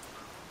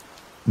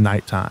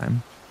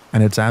 Nighttime,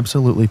 and it's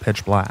absolutely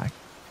pitch black.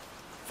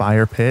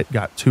 Fire pit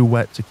got too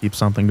wet to keep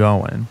something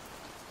going.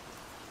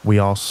 We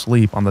all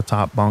sleep on the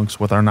top bunks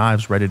with our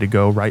knives ready to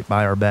go right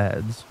by our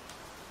beds.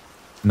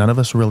 None of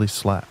us really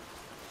slept.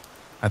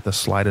 At the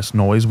slightest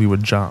noise, we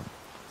would jump,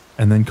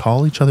 and then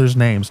call each other's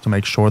names to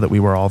make sure that we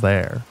were all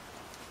there.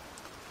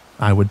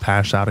 I would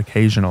pass out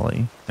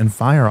occasionally and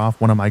fire off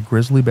one of my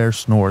grizzly bear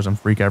snores and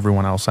freak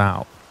everyone else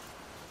out.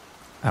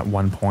 At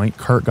one point,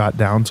 Kurt got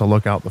down to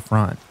look out the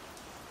front,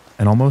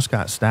 and almost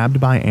got stabbed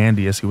by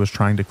Andy as he was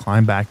trying to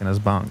climb back in his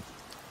bunk.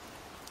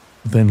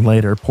 Then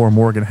later, poor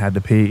Morgan had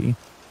to pee,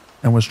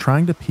 and was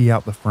trying to pee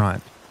out the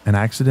front, and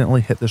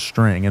accidentally hit the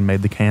string and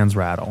made the cans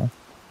rattle.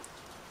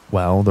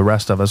 Well, the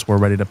rest of us were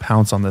ready to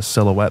pounce on this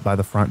silhouette by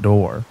the front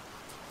door,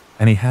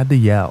 and he had to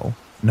yell,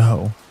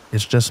 "No,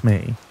 it's just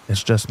me,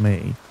 it's just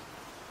me."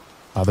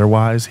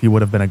 Otherwise, he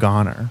would have been a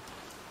goner.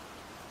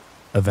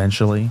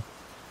 Eventually,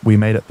 we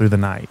made it through the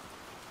night.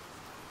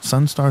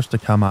 Sun starts to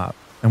come up,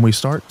 and we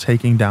start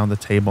taking down the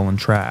table and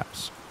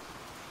traps.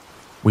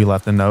 We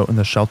left a note in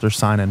the shelter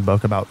sign-in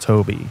book about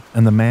Toby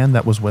and the man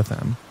that was with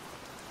him.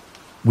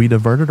 We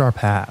diverted our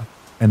path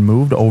and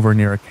moved over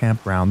near a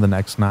campground the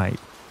next night,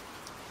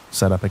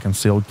 set up a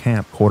concealed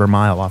camp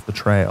quarter-mile off the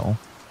trail.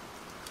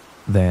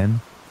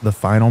 Then, the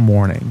final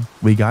morning,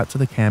 we got to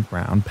the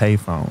campground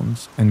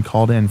payphones and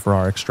called in for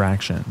our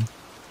extraction.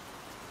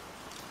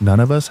 None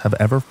of us have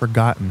ever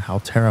forgotten how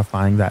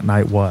terrifying that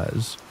night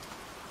was,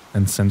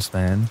 and since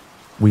then,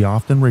 we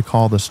often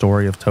recall the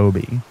story of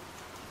Toby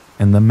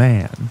and the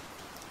man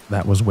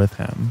that was with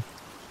him.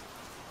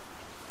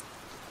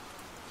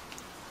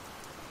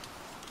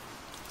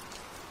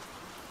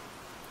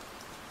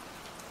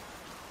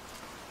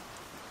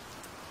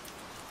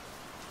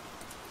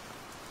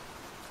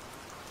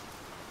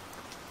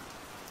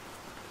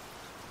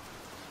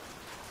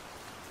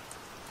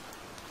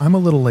 I'm a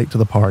little late to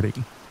the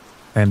party,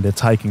 and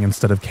it's hiking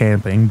instead of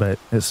camping, but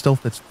it still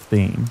fits the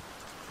theme.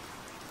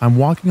 I'm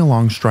walking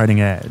along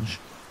Striding Edge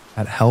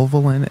at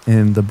Helvellyn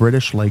in the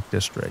British Lake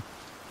District.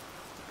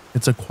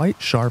 It's a quite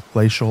sharp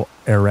glacial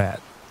arête,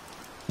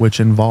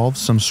 which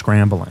involves some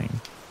scrambling.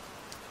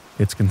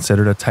 It's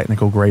considered a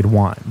technical grade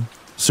 1,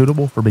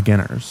 suitable for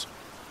beginners.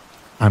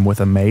 I'm with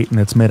a mate and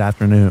it's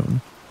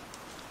mid-afternoon.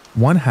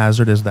 One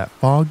hazard is that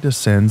fog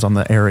descends on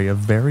the area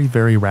very,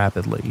 very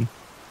rapidly.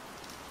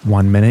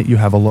 One minute you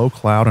have a low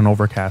cloud and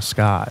overcast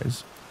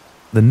skies.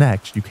 The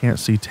next you can't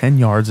see 10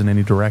 yards in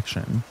any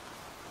direction.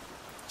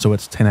 So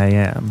it's 10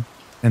 a.m.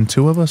 and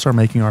two of us are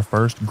making our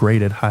first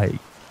graded hike.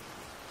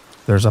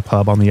 There's a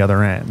pub on the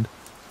other end.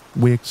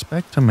 We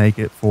expect to make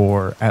it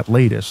for at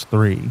latest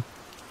 3.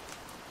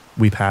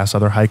 We pass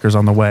other hikers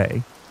on the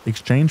way,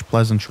 exchange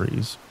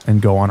pleasantries,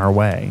 and go on our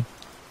way.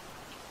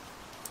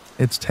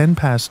 It's 10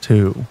 past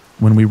 2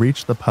 when we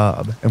reach the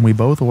pub and we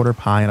both order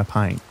pie and a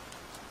pint.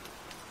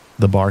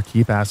 The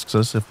barkeep asks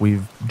us if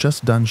we've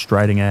just done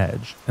Striding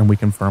Edge, and we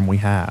confirm we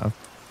have.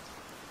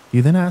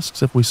 He then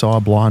asks if we saw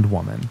a blonde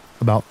woman,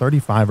 about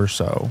 35 or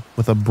so,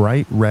 with a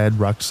bright red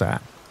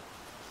rucksack.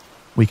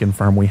 We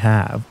confirm we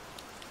have.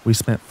 We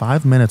spent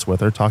 5 minutes with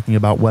her talking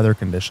about weather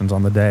conditions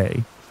on the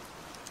day.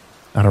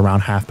 At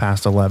around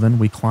 11:30,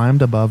 we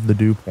climbed above the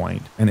dew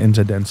point and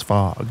into dense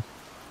fog.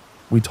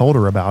 We told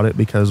her about it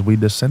because we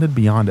descended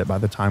beyond it by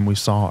the time we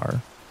saw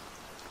her.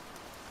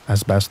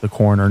 As best the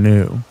coroner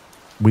knew,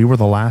 we were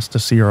the last to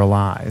see her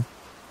alive.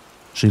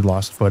 She'd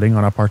lost footing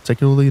on a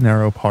particularly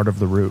narrow part of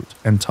the route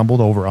and tumbled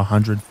over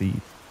 100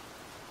 feet.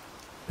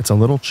 It's a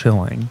little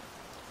chilling,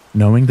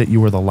 knowing that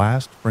you were the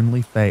last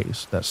friendly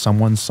face that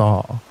someone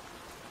saw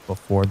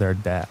before their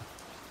death.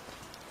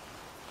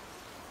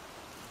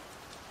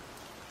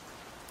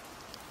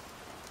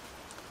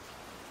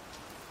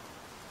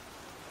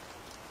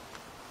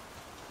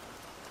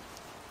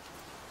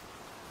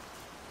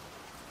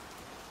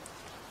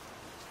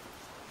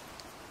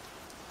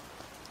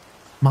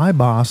 My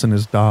boss and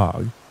his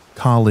dog,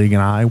 colleague,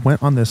 and I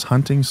went on this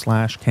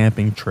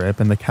hunting/camping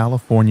trip in the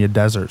California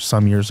desert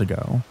some years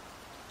ago.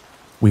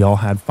 We all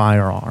had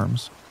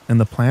firearms, and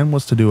the plan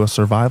was to do a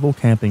survival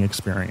camping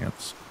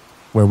experience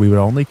where we would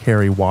only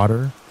carry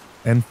water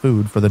and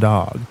food for the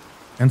dog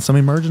and some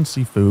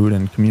emergency food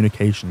and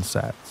communication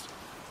sets.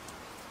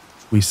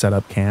 We set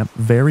up camp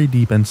very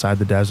deep inside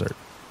the desert,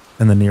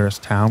 and the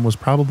nearest town was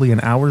probably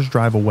an hour's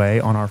drive away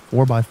on our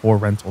 4x4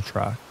 rental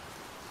truck.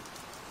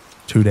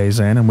 2 days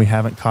in and we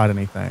haven't caught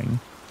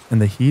anything,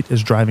 and the heat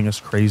is driving us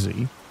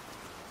crazy.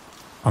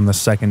 On the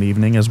second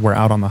evening, as we're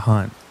out on the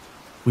hunt,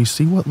 we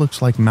see what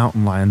looks like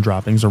mountain lion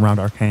droppings around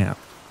our camp.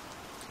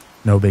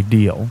 No big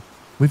deal.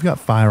 We've got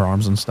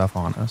firearms and stuff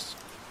on us.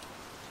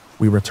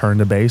 We return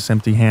to base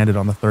empty-handed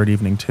on the third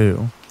evening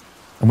too,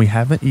 and we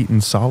haven't eaten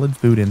solid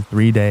food in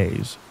 3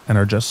 days and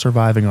are just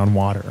surviving on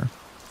water.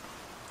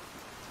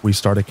 We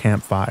start a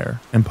campfire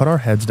and put our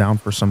heads down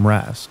for some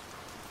rest,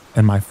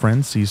 and my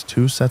friend sees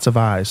 2 sets of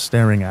eyes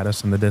staring at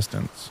us in the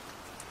distance.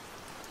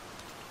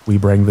 We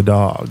bring the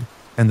dog,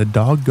 and the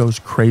dog goes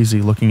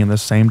crazy looking in the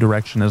same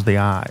direction as the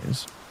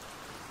eyes.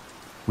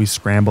 We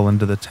scramble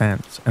into the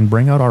tents and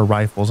bring out our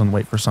rifles and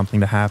wait for something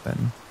to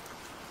happen.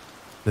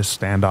 This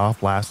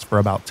standoff lasts for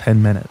about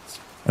 10 minutes,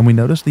 and we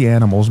notice the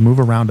animals move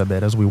around a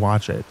bit as we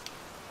watch it.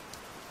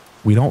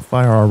 We don't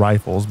fire our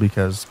rifles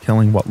because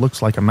killing what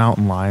looks like a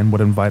mountain lion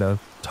would invite a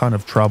ton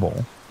of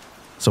trouble,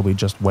 so we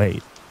just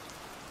wait.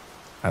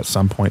 At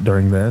some point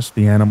during this,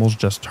 the animals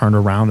just turned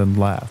around and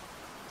left.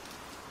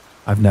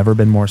 I've never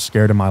been more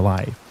scared in my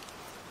life.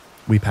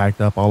 We packed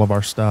up all of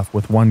our stuff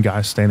with one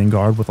guy standing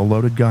guard with a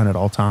loaded gun at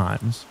all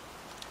times.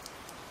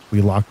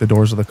 We locked the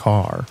doors of the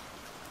car,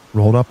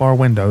 rolled up our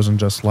windows, and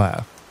just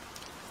left.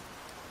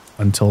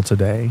 Until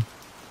today,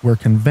 we're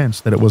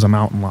convinced that it was a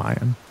mountain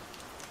lion.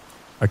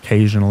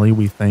 Occasionally,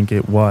 we think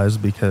it was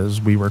because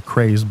we were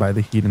crazed by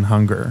the heat and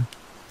hunger.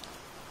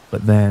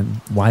 But then,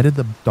 why did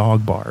the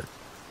dog bark?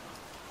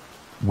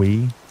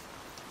 We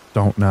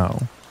don't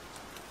know.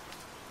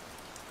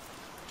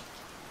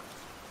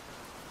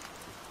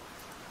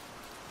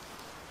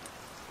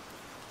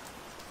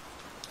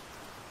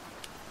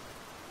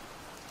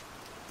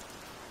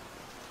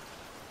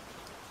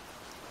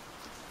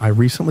 I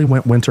recently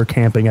went winter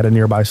camping at a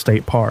nearby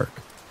state park.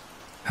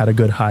 Had a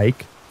good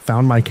hike,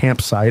 found my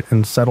campsite,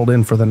 and settled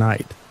in for the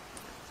night.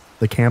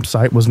 The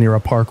campsite was near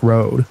a park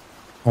road,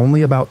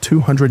 only about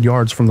 200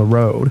 yards from the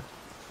road,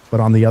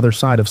 but on the other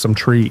side of some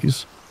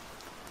trees.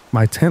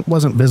 My tent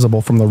wasn't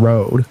visible from the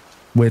road,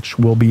 which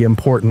will be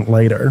important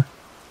later.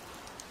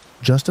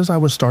 Just as I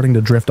was starting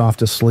to drift off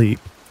to sleep,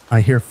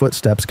 I hear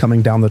footsteps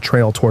coming down the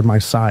trail toward my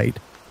site,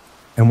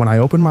 and when I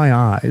open my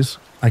eyes,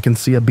 I can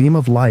see a beam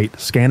of light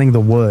scanning the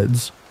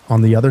woods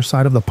on the other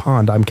side of the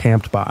pond I'm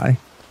camped by.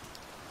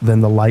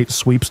 Then the light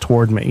sweeps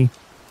toward me,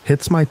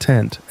 hits my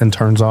tent, and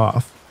turns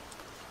off.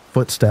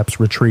 Footsteps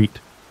retreat.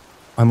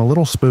 I'm a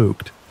little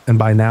spooked, and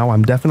by now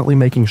I'm definitely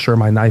making sure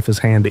my knife is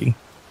handy,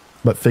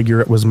 but figure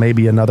it was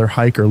maybe another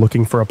hiker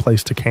looking for a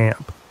place to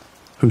camp,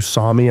 who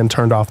saw me and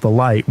turned off the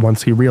light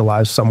once he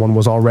realized someone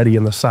was already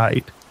in the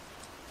site.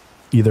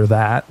 Either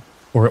that,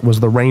 or it was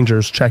the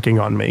rangers checking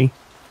on me.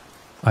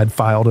 I'd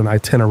filed an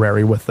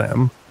itinerary with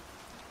them.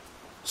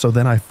 So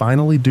then I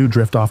finally do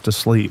drift off to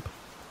sleep,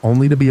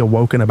 only to be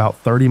awoken about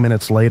 30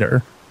 minutes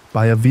later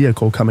by a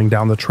vehicle coming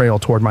down the trail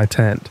toward my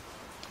tent.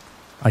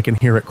 I can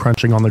hear it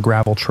crunching on the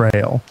gravel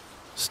trail,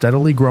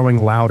 steadily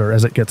growing louder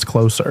as it gets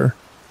closer.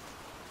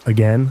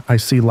 Again, I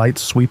see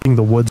lights sweeping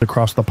the woods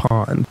across the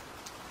pond,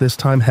 this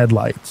time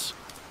headlights,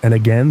 and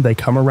again they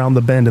come around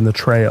the bend in the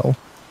trail,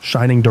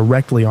 shining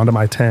directly onto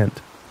my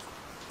tent.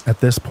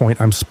 At this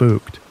point, I'm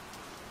spooked.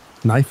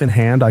 Knife in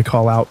hand, I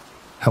call out,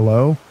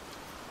 "Hello?"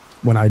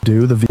 When I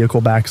do, the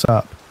vehicle backs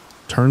up,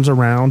 turns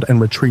around, and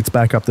retreats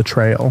back up the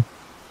trail.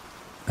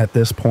 At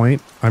this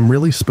point, I'm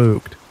really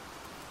spooked.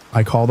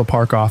 I call the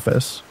park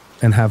office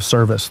and have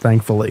service,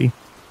 thankfully.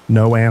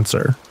 No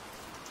answer.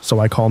 So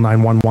I call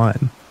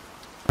 911.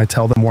 I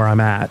tell them where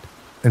I'm at,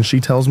 and she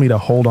tells me to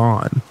hold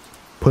on,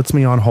 puts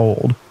me on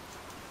hold.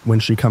 When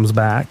she comes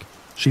back,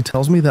 she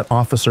tells me that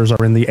officers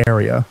are in the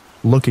area,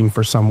 looking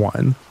for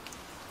someone.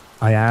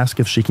 I ask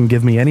if she can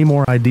give me any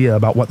more idea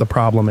about what the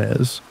problem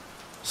is,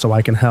 so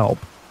I can help.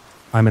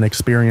 I'm an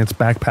experienced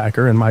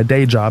backpacker and my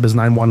day job is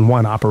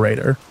 911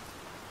 operator,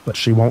 but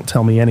she won't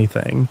tell me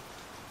anything.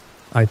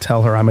 I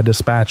tell her I'm a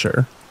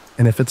dispatcher,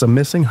 and if it's a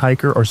missing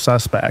hiker or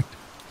suspect,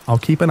 I'll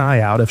keep an eye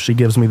out if she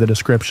gives me the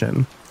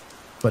description,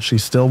 but she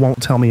still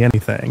won't tell me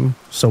anything,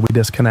 so we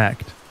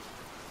disconnect.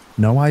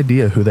 No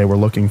idea who they were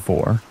looking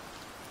for,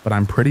 but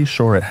I'm pretty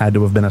sure it had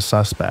to have been a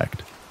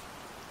suspect.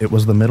 It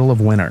was the middle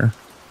of winter,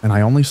 and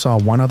I only saw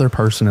one other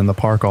person in the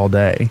park all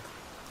day,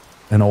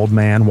 an old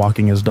man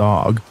walking his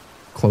dog,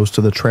 close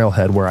to the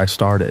trailhead where I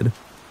started.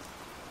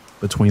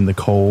 Between the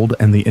cold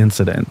and the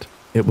incident,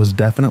 it was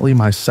definitely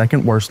my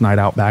second worst night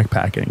out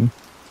backpacking.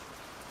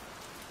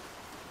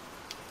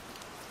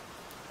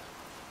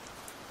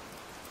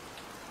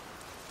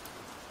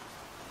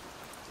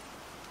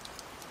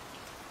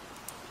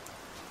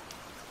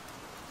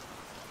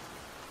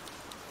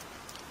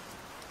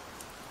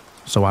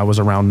 So I was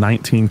around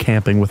 19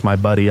 camping with my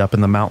buddy up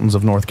in the mountains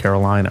of North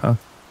Carolina.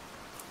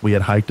 We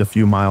had hiked a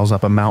few miles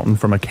up a mountain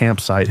from a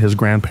campsite his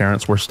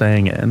grandparents were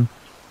staying in,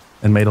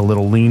 and made a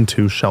little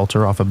lean-to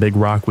shelter off a big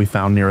rock we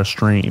found near a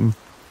stream.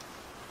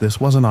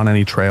 This wasn't on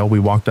any trail, we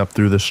walked up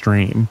through the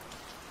stream.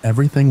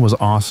 Everything was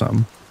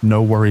awesome,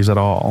 no worries at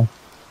all.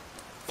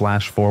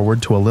 Flash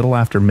forward to a little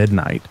after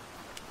midnight.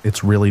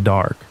 It's really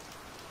dark.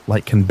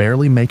 Light can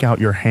barely make out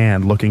your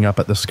hand looking up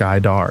at the sky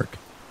dark.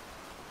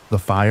 The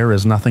fire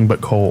is nothing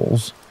but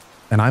coals,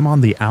 and I'm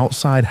on the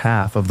outside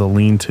half of the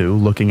lean-to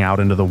looking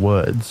out into the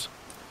woods.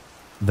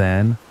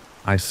 Then,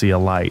 I see a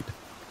light.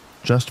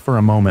 Just for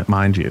a moment,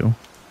 mind you.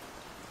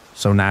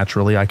 So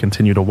naturally, I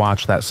continue to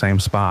watch that same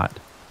spot.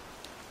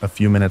 A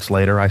few minutes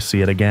later, I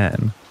see it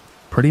again,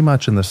 pretty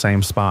much in the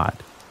same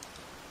spot.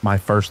 My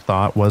first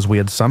thought was we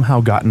had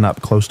somehow gotten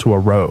up close to a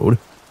road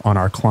on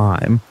our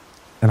climb,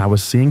 and I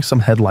was seeing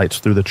some headlights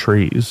through the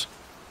trees.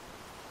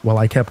 Well,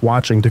 I kept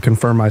watching to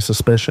confirm my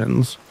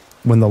suspicions,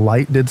 when the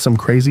light did some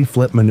crazy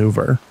flip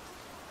maneuver.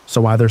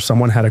 So either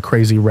someone had a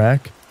crazy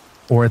wreck,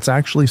 or it's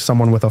actually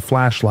someone with a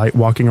flashlight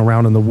walking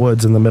around in the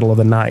woods in the middle of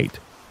the night.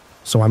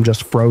 So I'm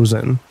just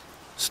frozen,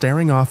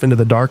 staring off into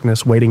the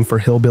darkness waiting for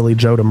Hillbilly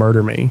Joe to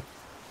murder me.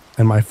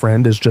 And my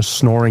friend is just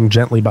snoring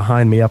gently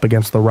behind me up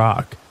against the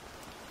rock.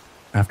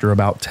 After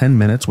about 10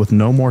 minutes with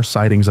no more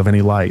sightings of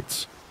any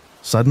lights,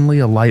 suddenly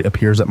a light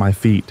appears at my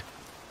feet,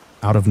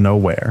 out of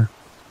nowhere.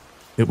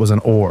 It was an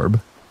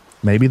orb,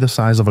 maybe the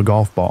size of a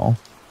golf ball.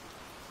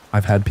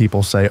 I've had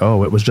people say,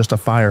 oh, it was just a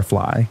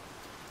firefly,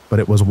 but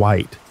it was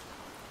white.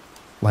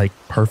 Like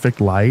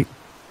perfect light?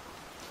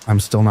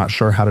 I'm still not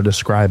sure how to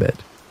describe it,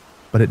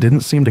 but it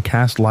didn't seem to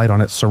cast light on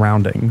its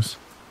surroundings.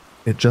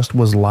 It just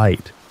was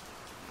light.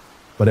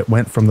 But it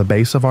went from the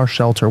base of our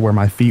shelter where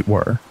my feet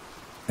were,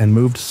 and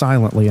moved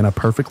silently in a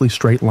perfectly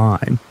straight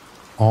line,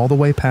 all the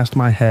way past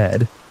my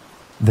head,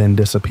 then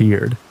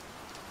disappeared.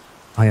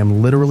 I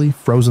am literally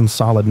frozen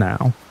solid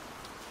now.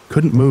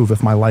 Couldn't move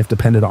if my life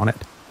depended on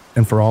it,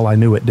 and for all I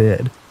knew it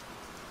did.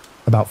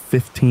 About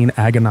 15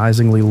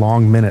 agonizingly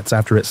long minutes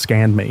after it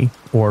scanned me,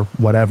 or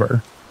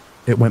whatever,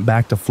 it went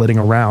back to flitting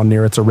around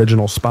near its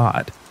original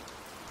spot.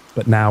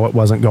 but now it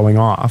wasn't going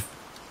off.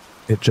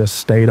 It just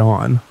stayed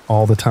on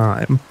all the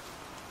time.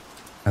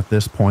 At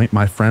this point,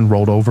 my friend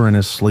rolled over in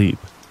his sleep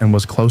and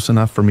was close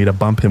enough for me to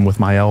bump him with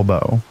my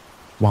elbow,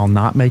 while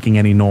not making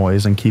any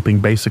noise and keeping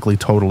basically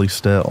totally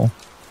still.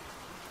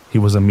 He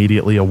was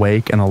immediately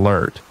awake and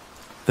alert,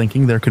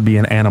 thinking there could be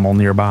an animal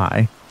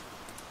nearby.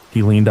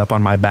 He leaned up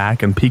on my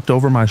back and peeked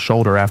over my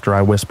shoulder after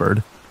I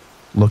whispered,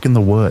 "Look in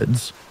the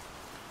woods."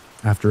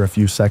 After a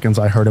few seconds,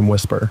 I heard him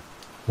whisper,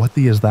 "What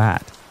the is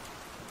that?"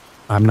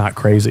 I'm not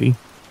crazy.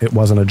 It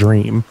wasn't a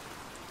dream.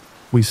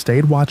 We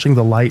stayed watching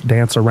the light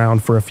dance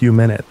around for a few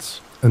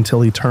minutes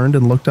until he turned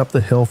and looked up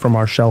the hill from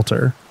our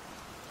shelter,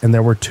 and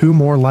there were 2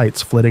 more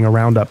lights flitting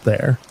around up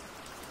there.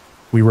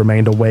 We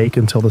remained awake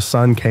until the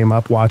sun came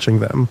up watching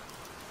them.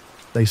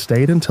 They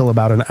stayed until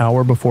about an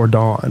hour before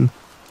dawn.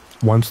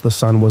 Once the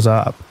sun was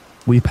up,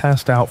 we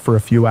passed out for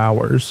a few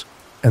hours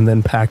and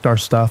then packed our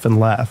stuff and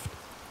left.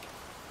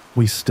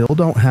 We still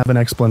don't have an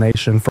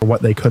explanation for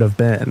what they could have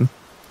been.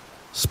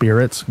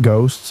 Spirits,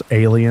 ghosts,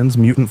 aliens,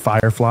 mutant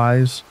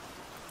fireflies.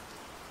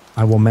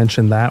 I will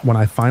mention that when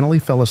I finally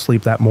fell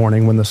asleep that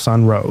morning when the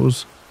sun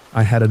rose,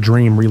 I had a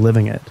dream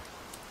reliving it.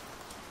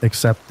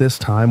 Except this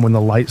time when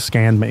the light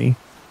scanned me,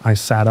 I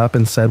sat up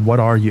and said, "What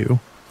are you?"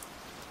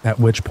 At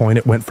which point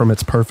it went from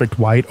its perfect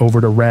white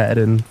over to red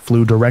and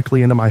flew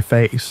directly into my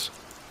face.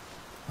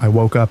 I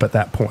woke up at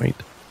that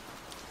point.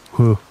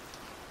 Whew,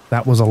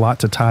 that was a lot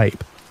to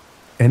type.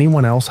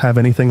 Anyone else have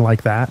anything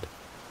like that?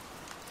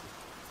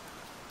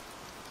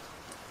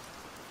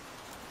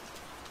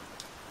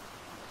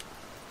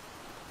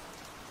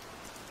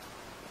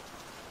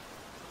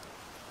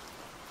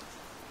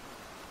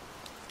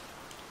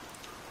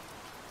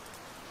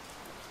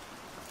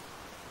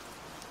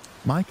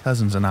 My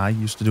cousins and I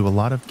used to do a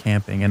lot of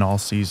camping in all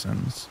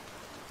seasons.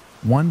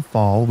 One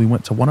fall, we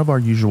went to one of our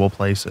usual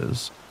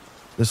places,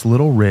 this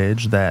little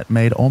ridge that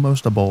made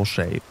almost a bowl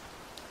shape,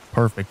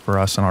 perfect for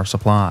us and our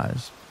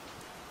supplies.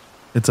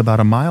 It's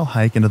about a mile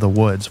hike into the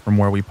woods from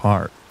where we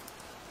parked.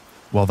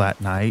 Well, that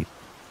night,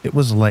 it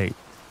was late,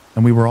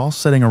 and we were all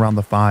sitting around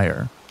the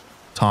fire,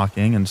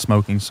 talking and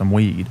smoking some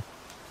weed.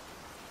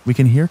 We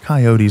can hear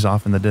coyotes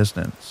off in the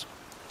distance.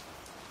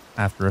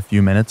 After a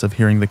few minutes of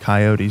hearing the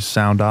coyotes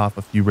sound off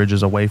a few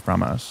ridges away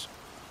from us,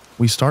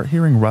 we start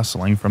hearing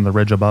rustling from the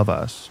ridge above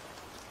us,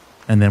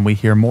 and then we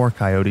hear more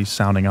coyotes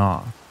sounding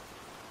off,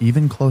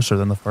 even closer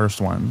than the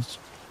first ones.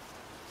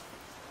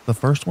 The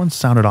first ones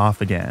sounded off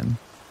again,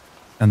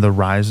 and the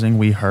rising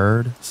we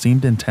heard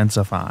seemed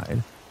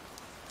intensified.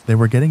 They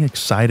were getting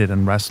excited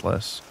and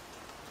restless.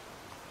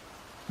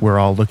 We're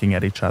all looking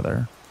at each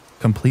other,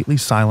 completely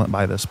silent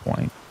by this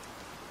point.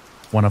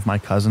 One of my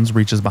cousins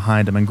reaches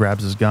behind him and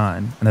grabs his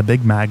gun and a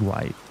big mag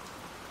light.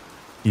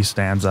 He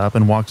stands up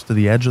and walks to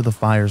the edge of the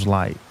fire's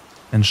light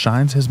and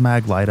shines his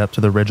mag light up to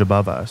the ridge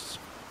above us.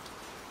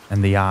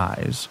 And the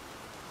eyes,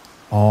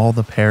 all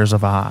the pairs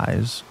of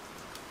eyes.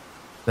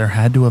 There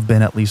had to have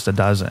been at least a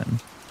dozen,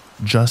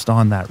 just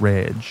on that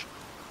ridge.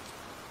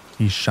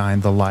 He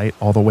shined the light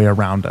all the way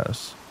around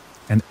us,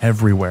 and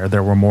everywhere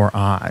there were more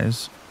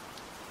eyes.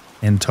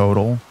 In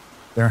total,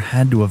 there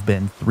had to have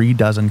been 3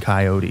 dozen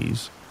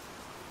coyotes,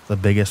 the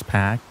biggest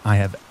pack I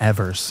have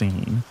ever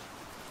seen.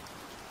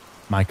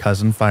 My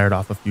cousin fired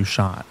off a few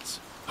shots,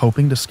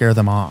 hoping to scare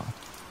them off,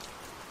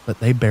 but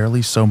they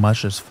barely so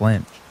much as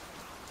flinched.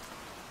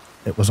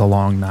 It was a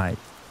long night.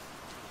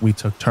 We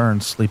took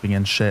turns sleeping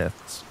in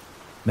shifts,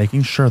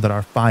 making sure that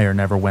our fire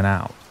never went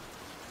out.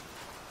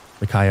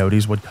 The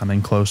coyotes would come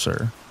in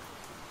closer,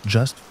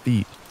 just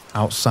feet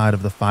outside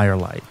of the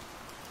firelight,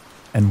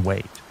 and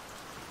wait.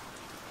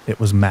 It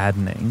was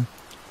maddening.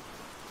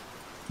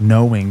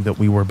 Knowing that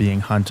we were being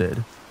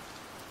hunted,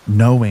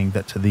 knowing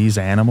that to these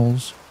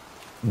animals,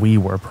 we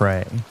were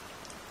prey.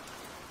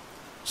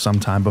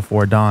 Sometime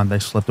before dawn, they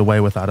slipped away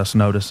without us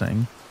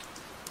noticing.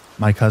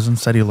 My cousin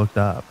said he looked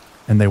up,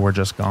 and they were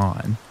just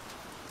gone.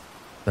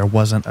 There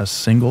wasn't a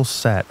single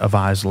set of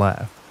eyes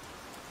left.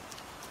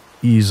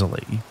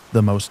 Easily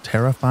the most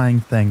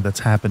terrifying thing that's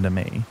happened to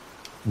me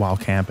while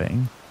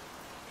camping.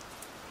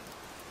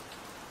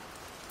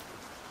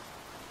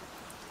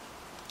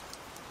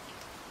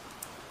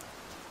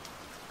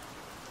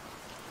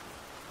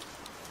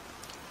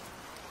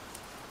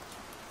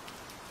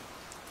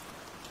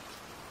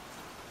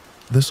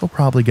 This will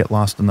probably get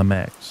lost in the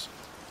mix,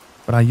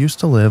 but I used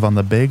to live on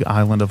the big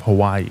island of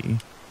Hawaii,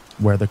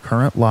 where the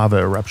current lava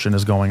eruption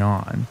is going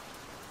on.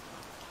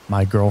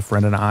 My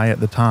girlfriend and I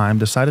at the time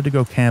decided to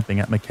go camping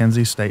at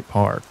Mackenzie State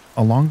Park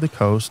along the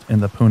coast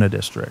in the Puna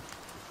district.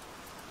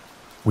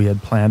 We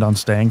had planned on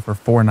staying for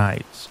 4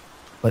 nights,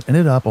 but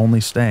ended up only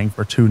staying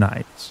for 2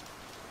 nights.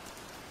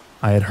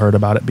 I had heard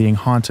about it being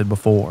haunted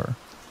before,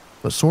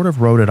 but sort of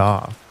wrote it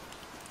off,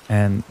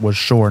 and was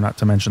sure not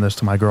to mention this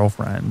to my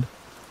girlfriend.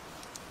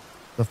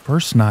 The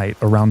first night,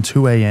 around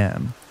 2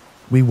 a.m.,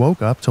 we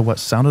woke up to what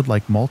sounded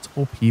like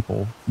multiple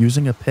people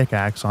using a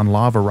pickaxe on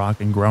lava rock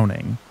and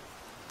groaning.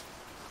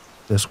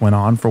 This went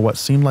on for what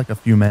seemed like a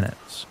few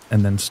minutes,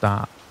 and then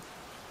stopped.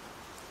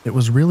 It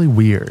was really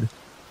weird,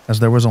 as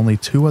there was only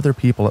 2 other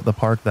people at the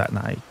park that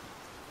night.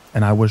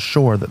 and I was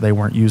sure that they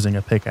weren't using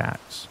a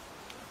pickaxe.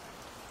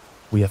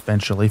 We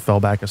eventually fell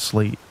back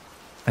asleep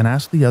and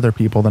asked the other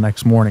people the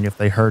next morning if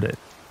they heard it,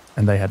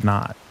 and they had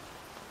not.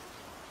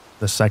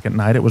 The second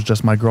night, it was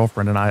just my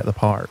girlfriend and I at the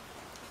park.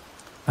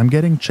 I'm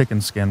getting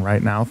chicken skin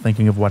right now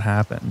thinking of what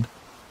happened.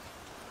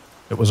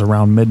 It was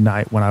around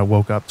midnight when I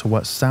woke up to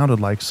what sounded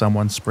like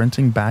someone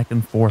sprinting back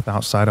and forth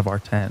outside of our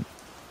tent.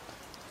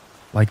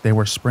 Like they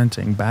were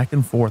sprinting back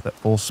and forth at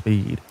full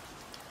speed.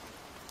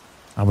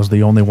 I was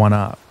the only one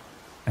up,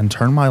 and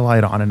turned my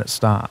light on and it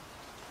stopped.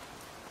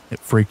 It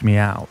freaked me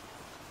out,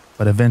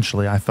 but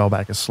eventually I fell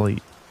back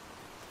asleep.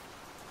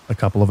 A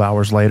couple of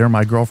hours later,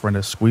 my girlfriend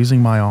is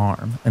squeezing my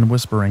arm and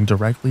whispering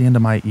directly into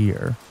my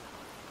ear,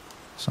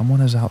 "Someone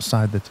is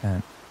outside the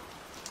tent."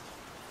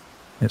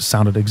 It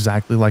sounded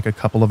exactly like a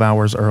couple of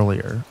hours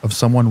earlier of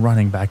someone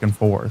running back and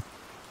forth.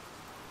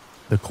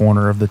 The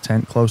corner of the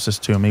tent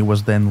closest to me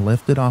was then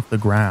lifted off the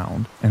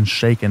ground and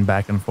shaken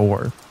back and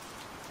forth.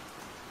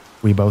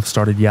 We both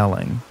started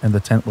yelling, and the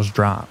tent was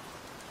dropped.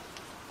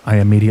 I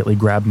immediately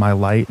grabbed my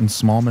light and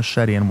small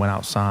machete and went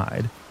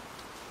outside.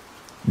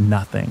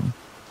 Nothing.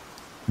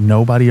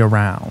 Nobody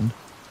around.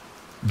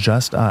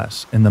 Just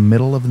us in the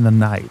middle of the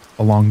night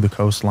along the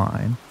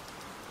coastline.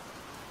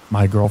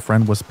 My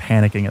girlfriend was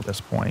panicking at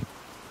this point,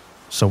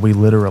 so we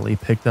literally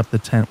picked up the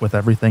tent with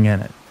everything in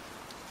it,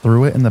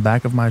 threw it in the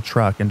back of my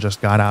truck, and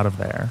just got out of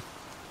there.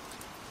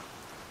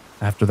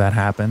 After that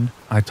happened,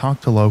 I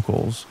talked to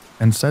locals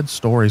and said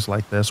stories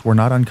like this were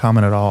not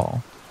uncommon at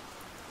all.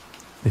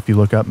 If you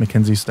look up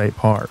McKenzie State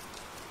Park,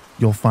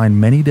 you'll find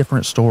many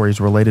different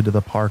stories related to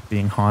the park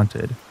being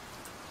haunted.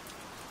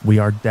 We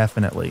are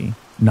definitely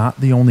not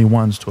the only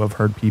ones to have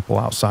heard people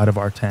outside of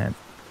our tent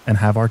and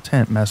have our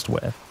tent messed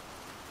with.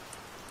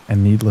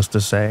 And needless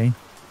to say,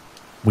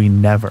 we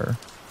never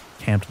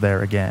camped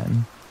there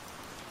again.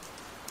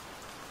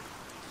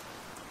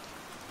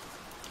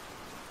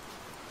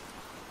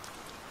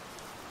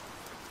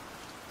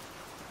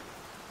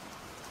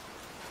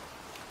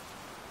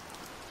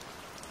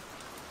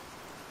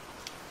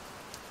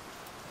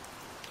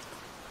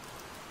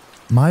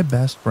 My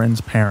best friend's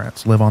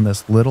parents live on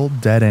this little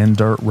dead-end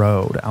dirt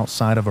road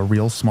outside of a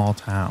real small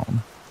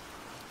town.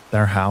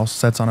 Their house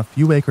sits on a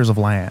few acres of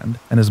land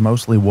and is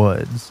mostly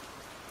woods.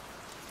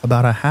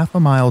 About a half a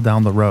mile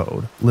down the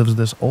road lives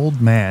this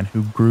old man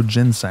who grew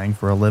ginseng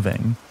for a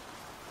living.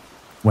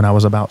 When I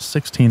was about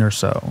 16 or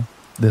so,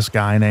 this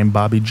guy named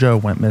Bobby Joe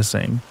went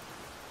missing.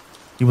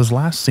 He was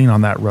last seen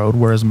on that road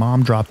where his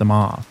mom dropped him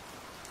off,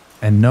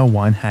 and no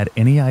one had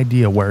any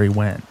idea where he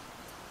went.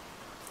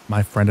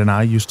 My friend and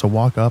I used to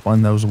walk up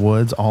on those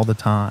woods all the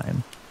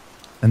time,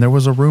 and there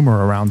was a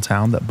rumor around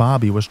town that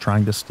Bobby was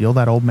trying to steal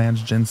that old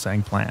man's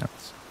ginseng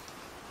plants,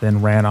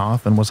 then ran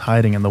off and was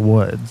hiding in the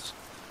woods.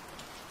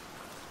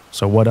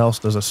 So what else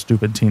does a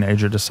stupid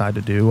teenager decide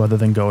to do other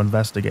than go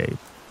investigate?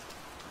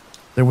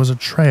 There was a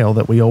trail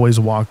that we always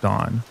walked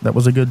on that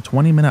was a good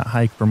 20-minute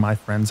hike from my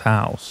friend's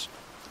house.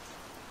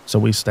 So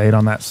we stayed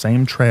on that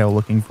same trail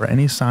looking for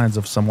any signs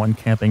of someone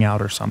camping out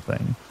or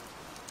something.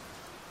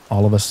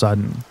 All of a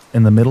sudden,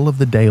 in the middle of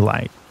the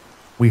daylight,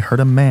 we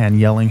heard a man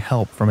yelling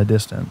help from a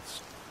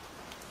distance.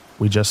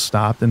 We just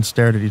stopped and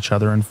stared at each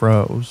other and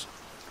froze.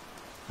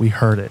 We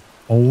heard it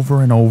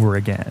over and over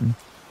again,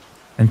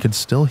 and could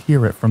still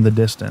hear it from the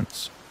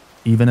distance,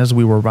 even as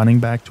we were running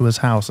back to his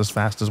house as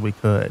fast as we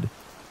could.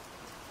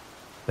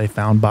 They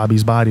found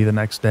Bobby's body the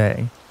next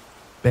day,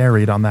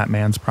 buried on that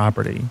man's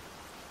property.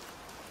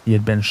 He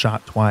had been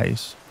shot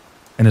twice,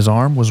 and his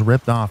arm was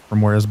ripped off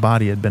from where his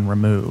body had been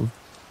removed.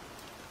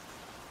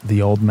 The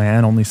old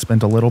man only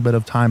spent a little bit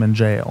of time in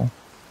jail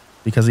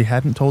because he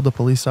hadn't told the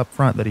police up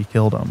front that he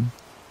killed him.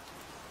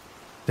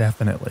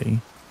 Definitely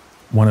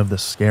one of the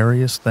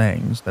scariest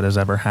things that has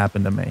ever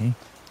happened to me.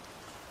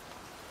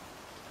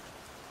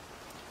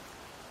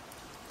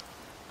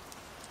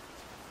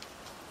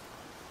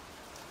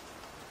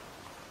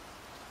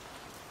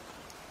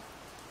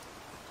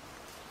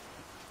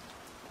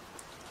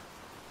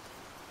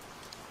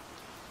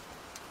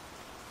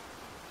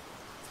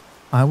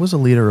 I was a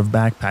leader of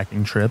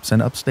backpacking trips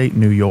in upstate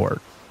New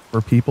York for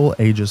people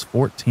ages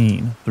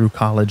 14 through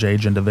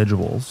college-age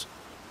individuals.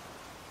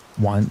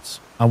 Once,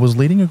 I was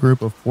leading a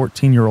group of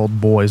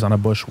 14-year-old boys on a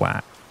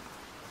bushwhack,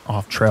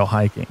 off-trail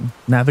hiking,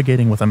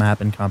 navigating with a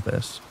map and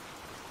compass,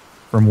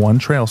 from one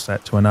trail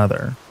set to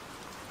another.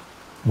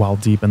 While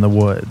deep in the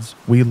woods,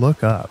 we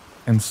look up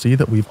and see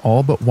that we've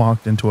all but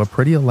walked into a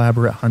pretty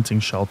elaborate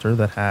hunting shelter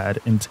that had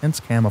intense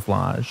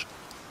camouflage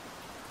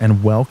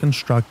and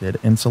well-constructed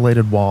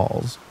insulated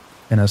walls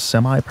in a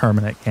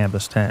semi-permanent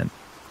canvas tent.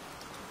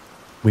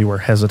 We were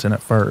hesitant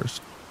at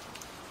first,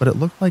 but it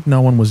looked like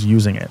no one was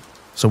using it,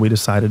 so we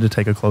decided to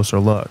take a closer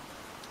look.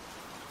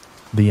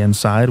 The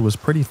inside was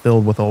pretty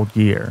filled with old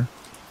gear,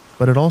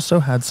 but it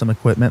also had some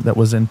equipment that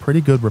was in pretty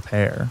good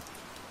repair.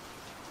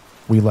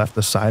 We left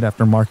the site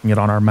after marking it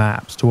on our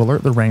maps to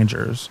alert the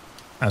rangers,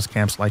 as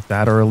camps like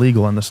that are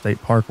illegal in the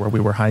state park where we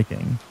were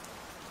hiking.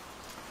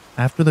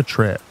 After the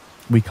trip,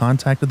 we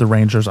contacted the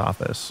ranger's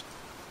office,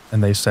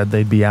 and they said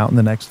they'd be out in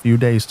the next few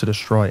days to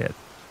destroy it.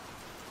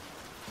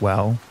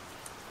 Well,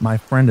 my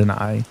friend and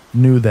I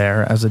knew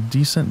there as a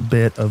decent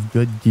bit of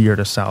good gear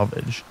to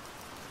salvage.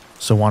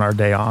 So on our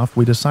day off,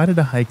 we decided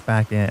to hike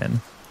back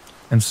in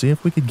and see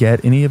if we could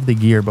get any of the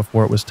gear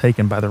before it was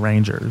taken by the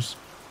rangers.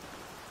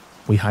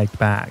 We hiked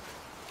back,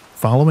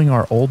 following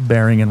our old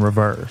bearing in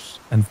reverse,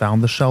 and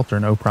found the shelter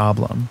no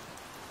problem.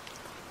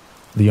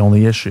 The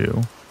only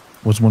issue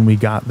was when we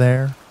got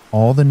there,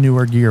 all the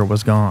newer gear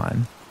was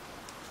gone.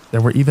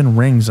 There were even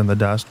rings in the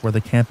dust where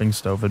the camping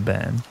stove had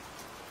been.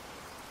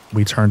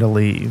 We turned to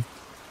leave,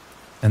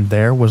 and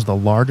there was the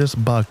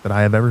largest buck that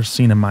I have ever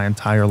seen in my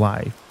entire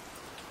life.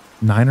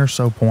 9 or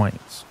so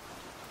points,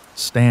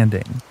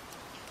 standing,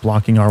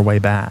 blocking our way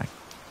back.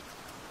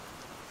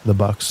 The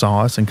buck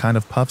saw us and kind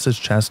of puffs his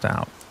chest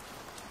out.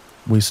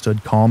 We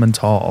stood calm and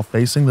tall,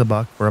 facing the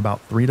buck for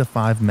about 3 to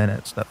 5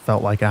 minutes that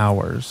felt like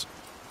hours.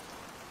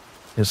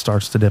 It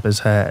starts to dip his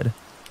head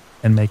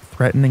and make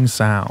threatening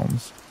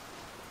sounds.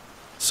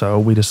 So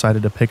we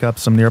decided to pick up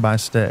some nearby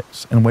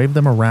sticks and wave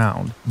them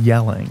around,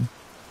 yelling,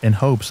 in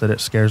hopes that it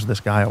scares this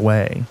guy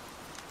away.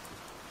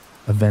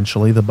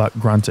 Eventually, the buck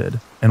grunted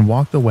and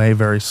walked away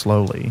very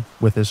slowly,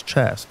 with his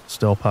chest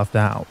still puffed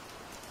out.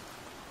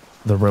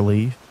 The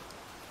relief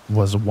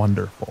was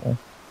wonderful.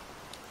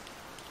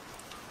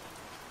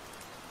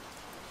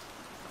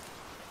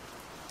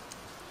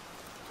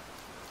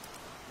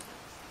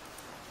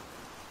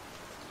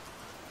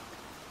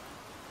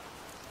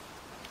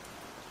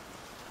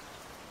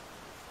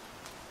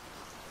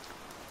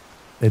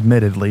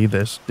 Admittedly,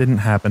 this didn't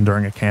happen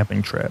during a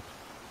camping trip,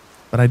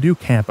 but I do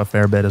camp a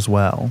fair bit as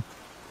well.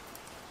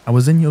 I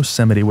was in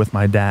Yosemite with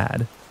my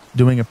dad,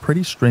 doing a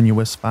pretty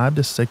strenuous 5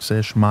 to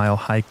 6-ish mile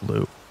hike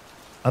loop,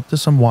 up to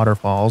some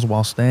waterfalls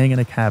while staying in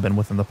a cabin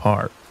within the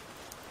park.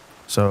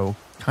 So,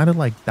 kind of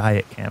like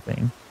diet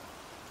camping.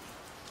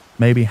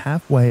 Maybe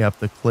halfway up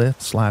the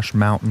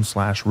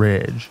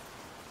cliff/mountain/ridge,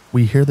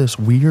 we hear this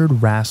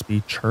weird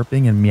raspy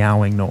chirping and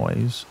meowing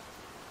noise.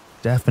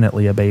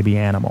 Definitely a baby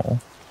animal.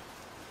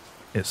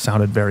 It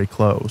sounded very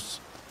close,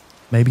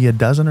 maybe a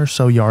dozen or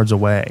so yards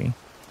away.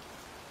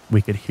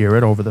 We could hear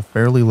it over the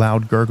fairly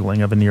loud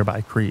gurgling of a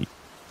nearby creek.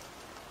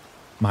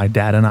 My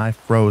dad and I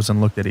froze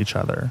and looked at each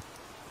other.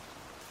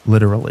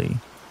 Literally,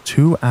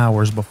 2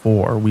 hours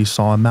before, we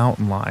saw a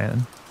mountain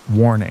lion,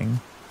 warning,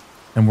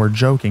 and were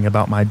joking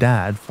about my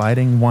dad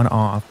fighting one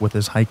off with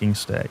his hiking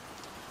stick.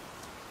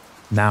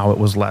 Now it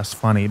was less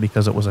funny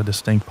because it was a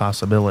distinct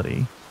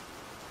possibility.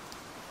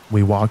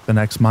 We walked the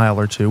next mile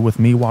or two with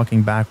me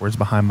walking backwards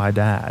behind my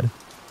dad,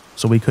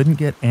 so we couldn't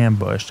get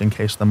ambushed in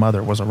case the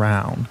mother was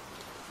around.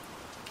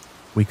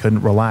 We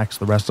couldn't relax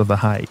the rest of the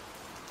hike,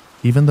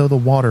 even though the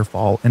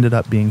waterfall ended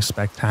up being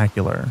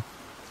spectacular.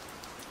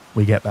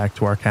 We get back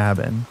to our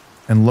cabin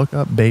and look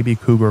up baby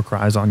cougar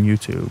cries on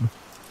YouTube.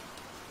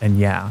 And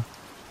yeah,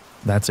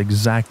 that's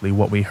exactly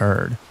what we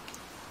heard.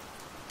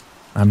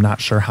 I'm not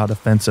sure how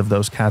defensive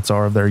those cats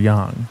are of their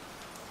young,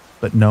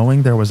 but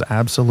knowing there was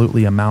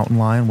absolutely a mountain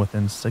lion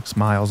within 6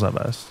 miles of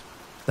us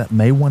that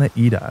may want to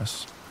eat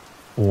us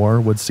or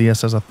would see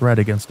us as a threat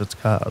against its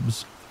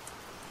cubs,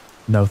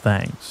 no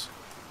thanks.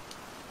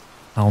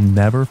 I'll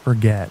never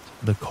forget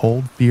the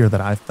cold fear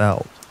that I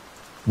felt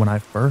when I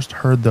first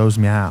heard those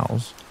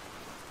meows,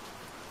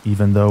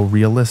 even though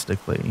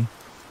realistically,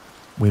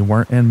 we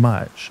weren't in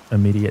much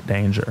immediate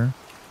danger.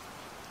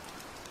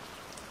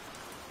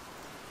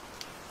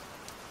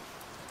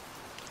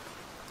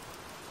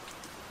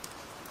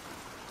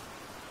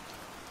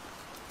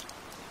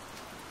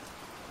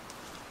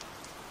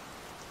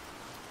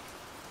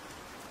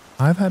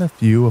 I've had a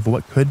few of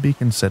what could be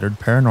considered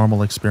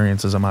paranormal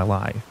experiences in my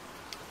life,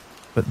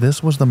 but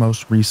this was the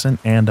most recent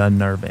and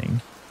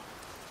unnerving.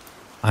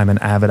 I'm an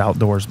avid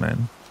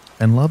outdoorsman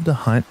and love to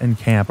hunt and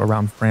camp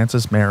around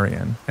Francis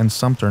Marion and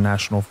Sumter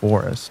National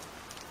Forest.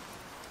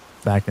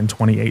 Back in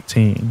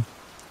 2018,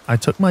 I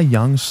took my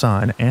young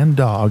son and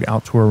dog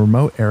out to a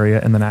remote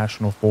area in the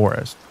National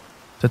Forest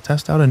to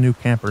test out a new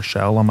camper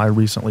shell on my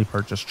recently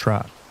purchased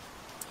truck.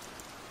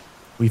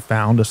 We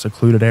found a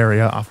secluded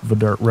area off of a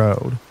dirt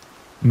road,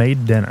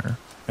 made dinner,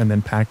 and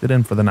then packed it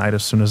in for the night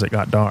as soon as it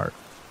got dark.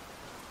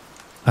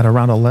 At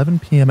around 11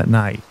 p.m. at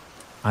night,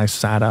 I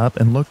sat up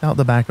and looked out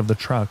the back of the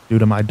truck due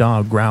to my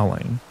dog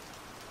growling.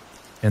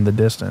 In the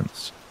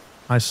distance,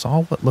 I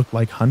saw what looked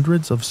like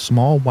hundreds of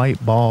small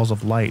white balls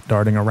of light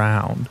darting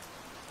around,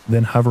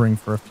 then hovering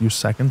for a few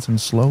seconds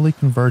and slowly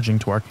converging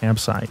to our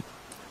campsite.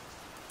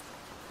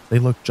 They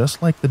looked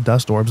just like the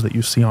dust orbs that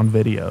you see on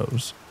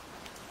videos,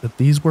 but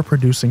these were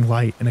producing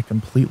light in a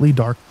completely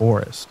dark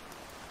forest.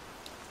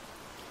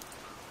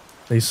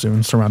 They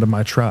soon surrounded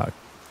my truck.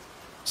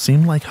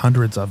 Seemed like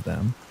hundreds of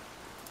them.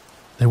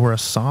 They were a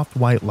soft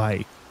white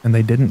light, and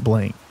they didn't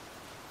blink.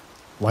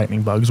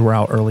 Lightning bugs were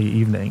out early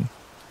evening,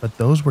 but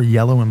those were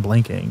yellow and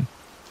blinking.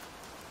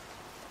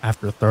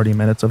 After 30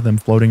 minutes of them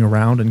floating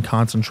around and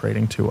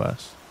concentrating to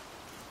us,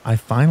 I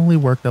finally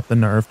worked up the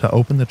nerve to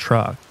open the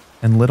truck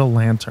and lit a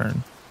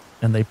lantern,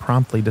 and they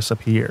promptly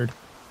disappeared.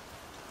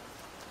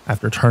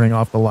 After turning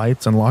off the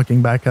lights and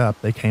locking back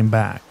up, they came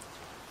back.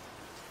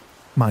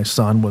 My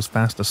son was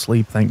fast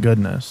asleep, thank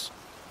goodness.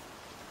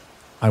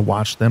 I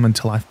watched them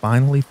until I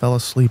finally fell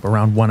asleep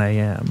around 1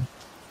 a.m.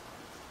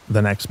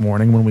 The next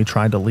morning, when we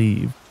tried to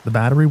leave, the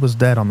battery was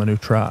dead on the new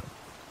truck.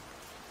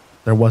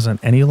 There wasn't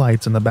any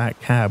lights in the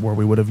back cab where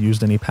we would have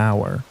used any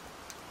power.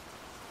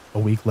 A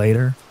week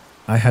later,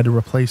 I had to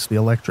replace the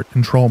electric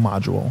control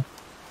module.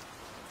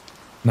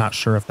 Not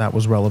sure if that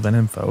was relevant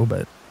info,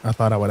 but I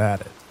thought I would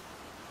add it.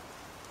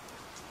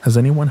 Has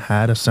anyone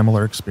had a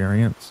similar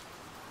experience?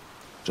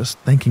 Just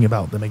thinking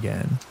about them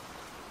again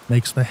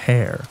makes the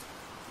hair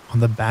on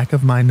the back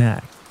of my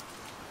neck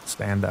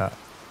stand up.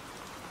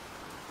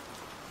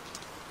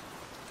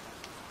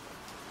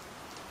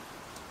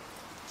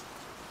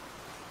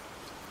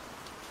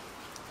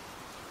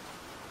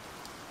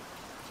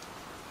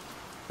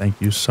 Thank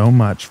you so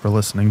much for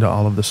listening to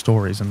all of the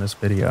stories in this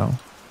video.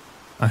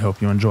 I hope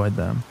you enjoyed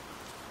them.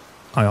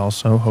 I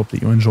also hope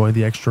that you enjoy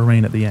the extra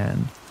rain at the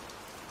end.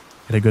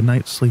 Get a good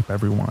night's sleep,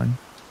 everyone,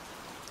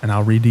 and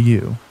I'll read to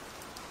you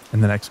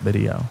in the next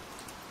video.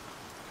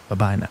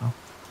 Bye-bye now.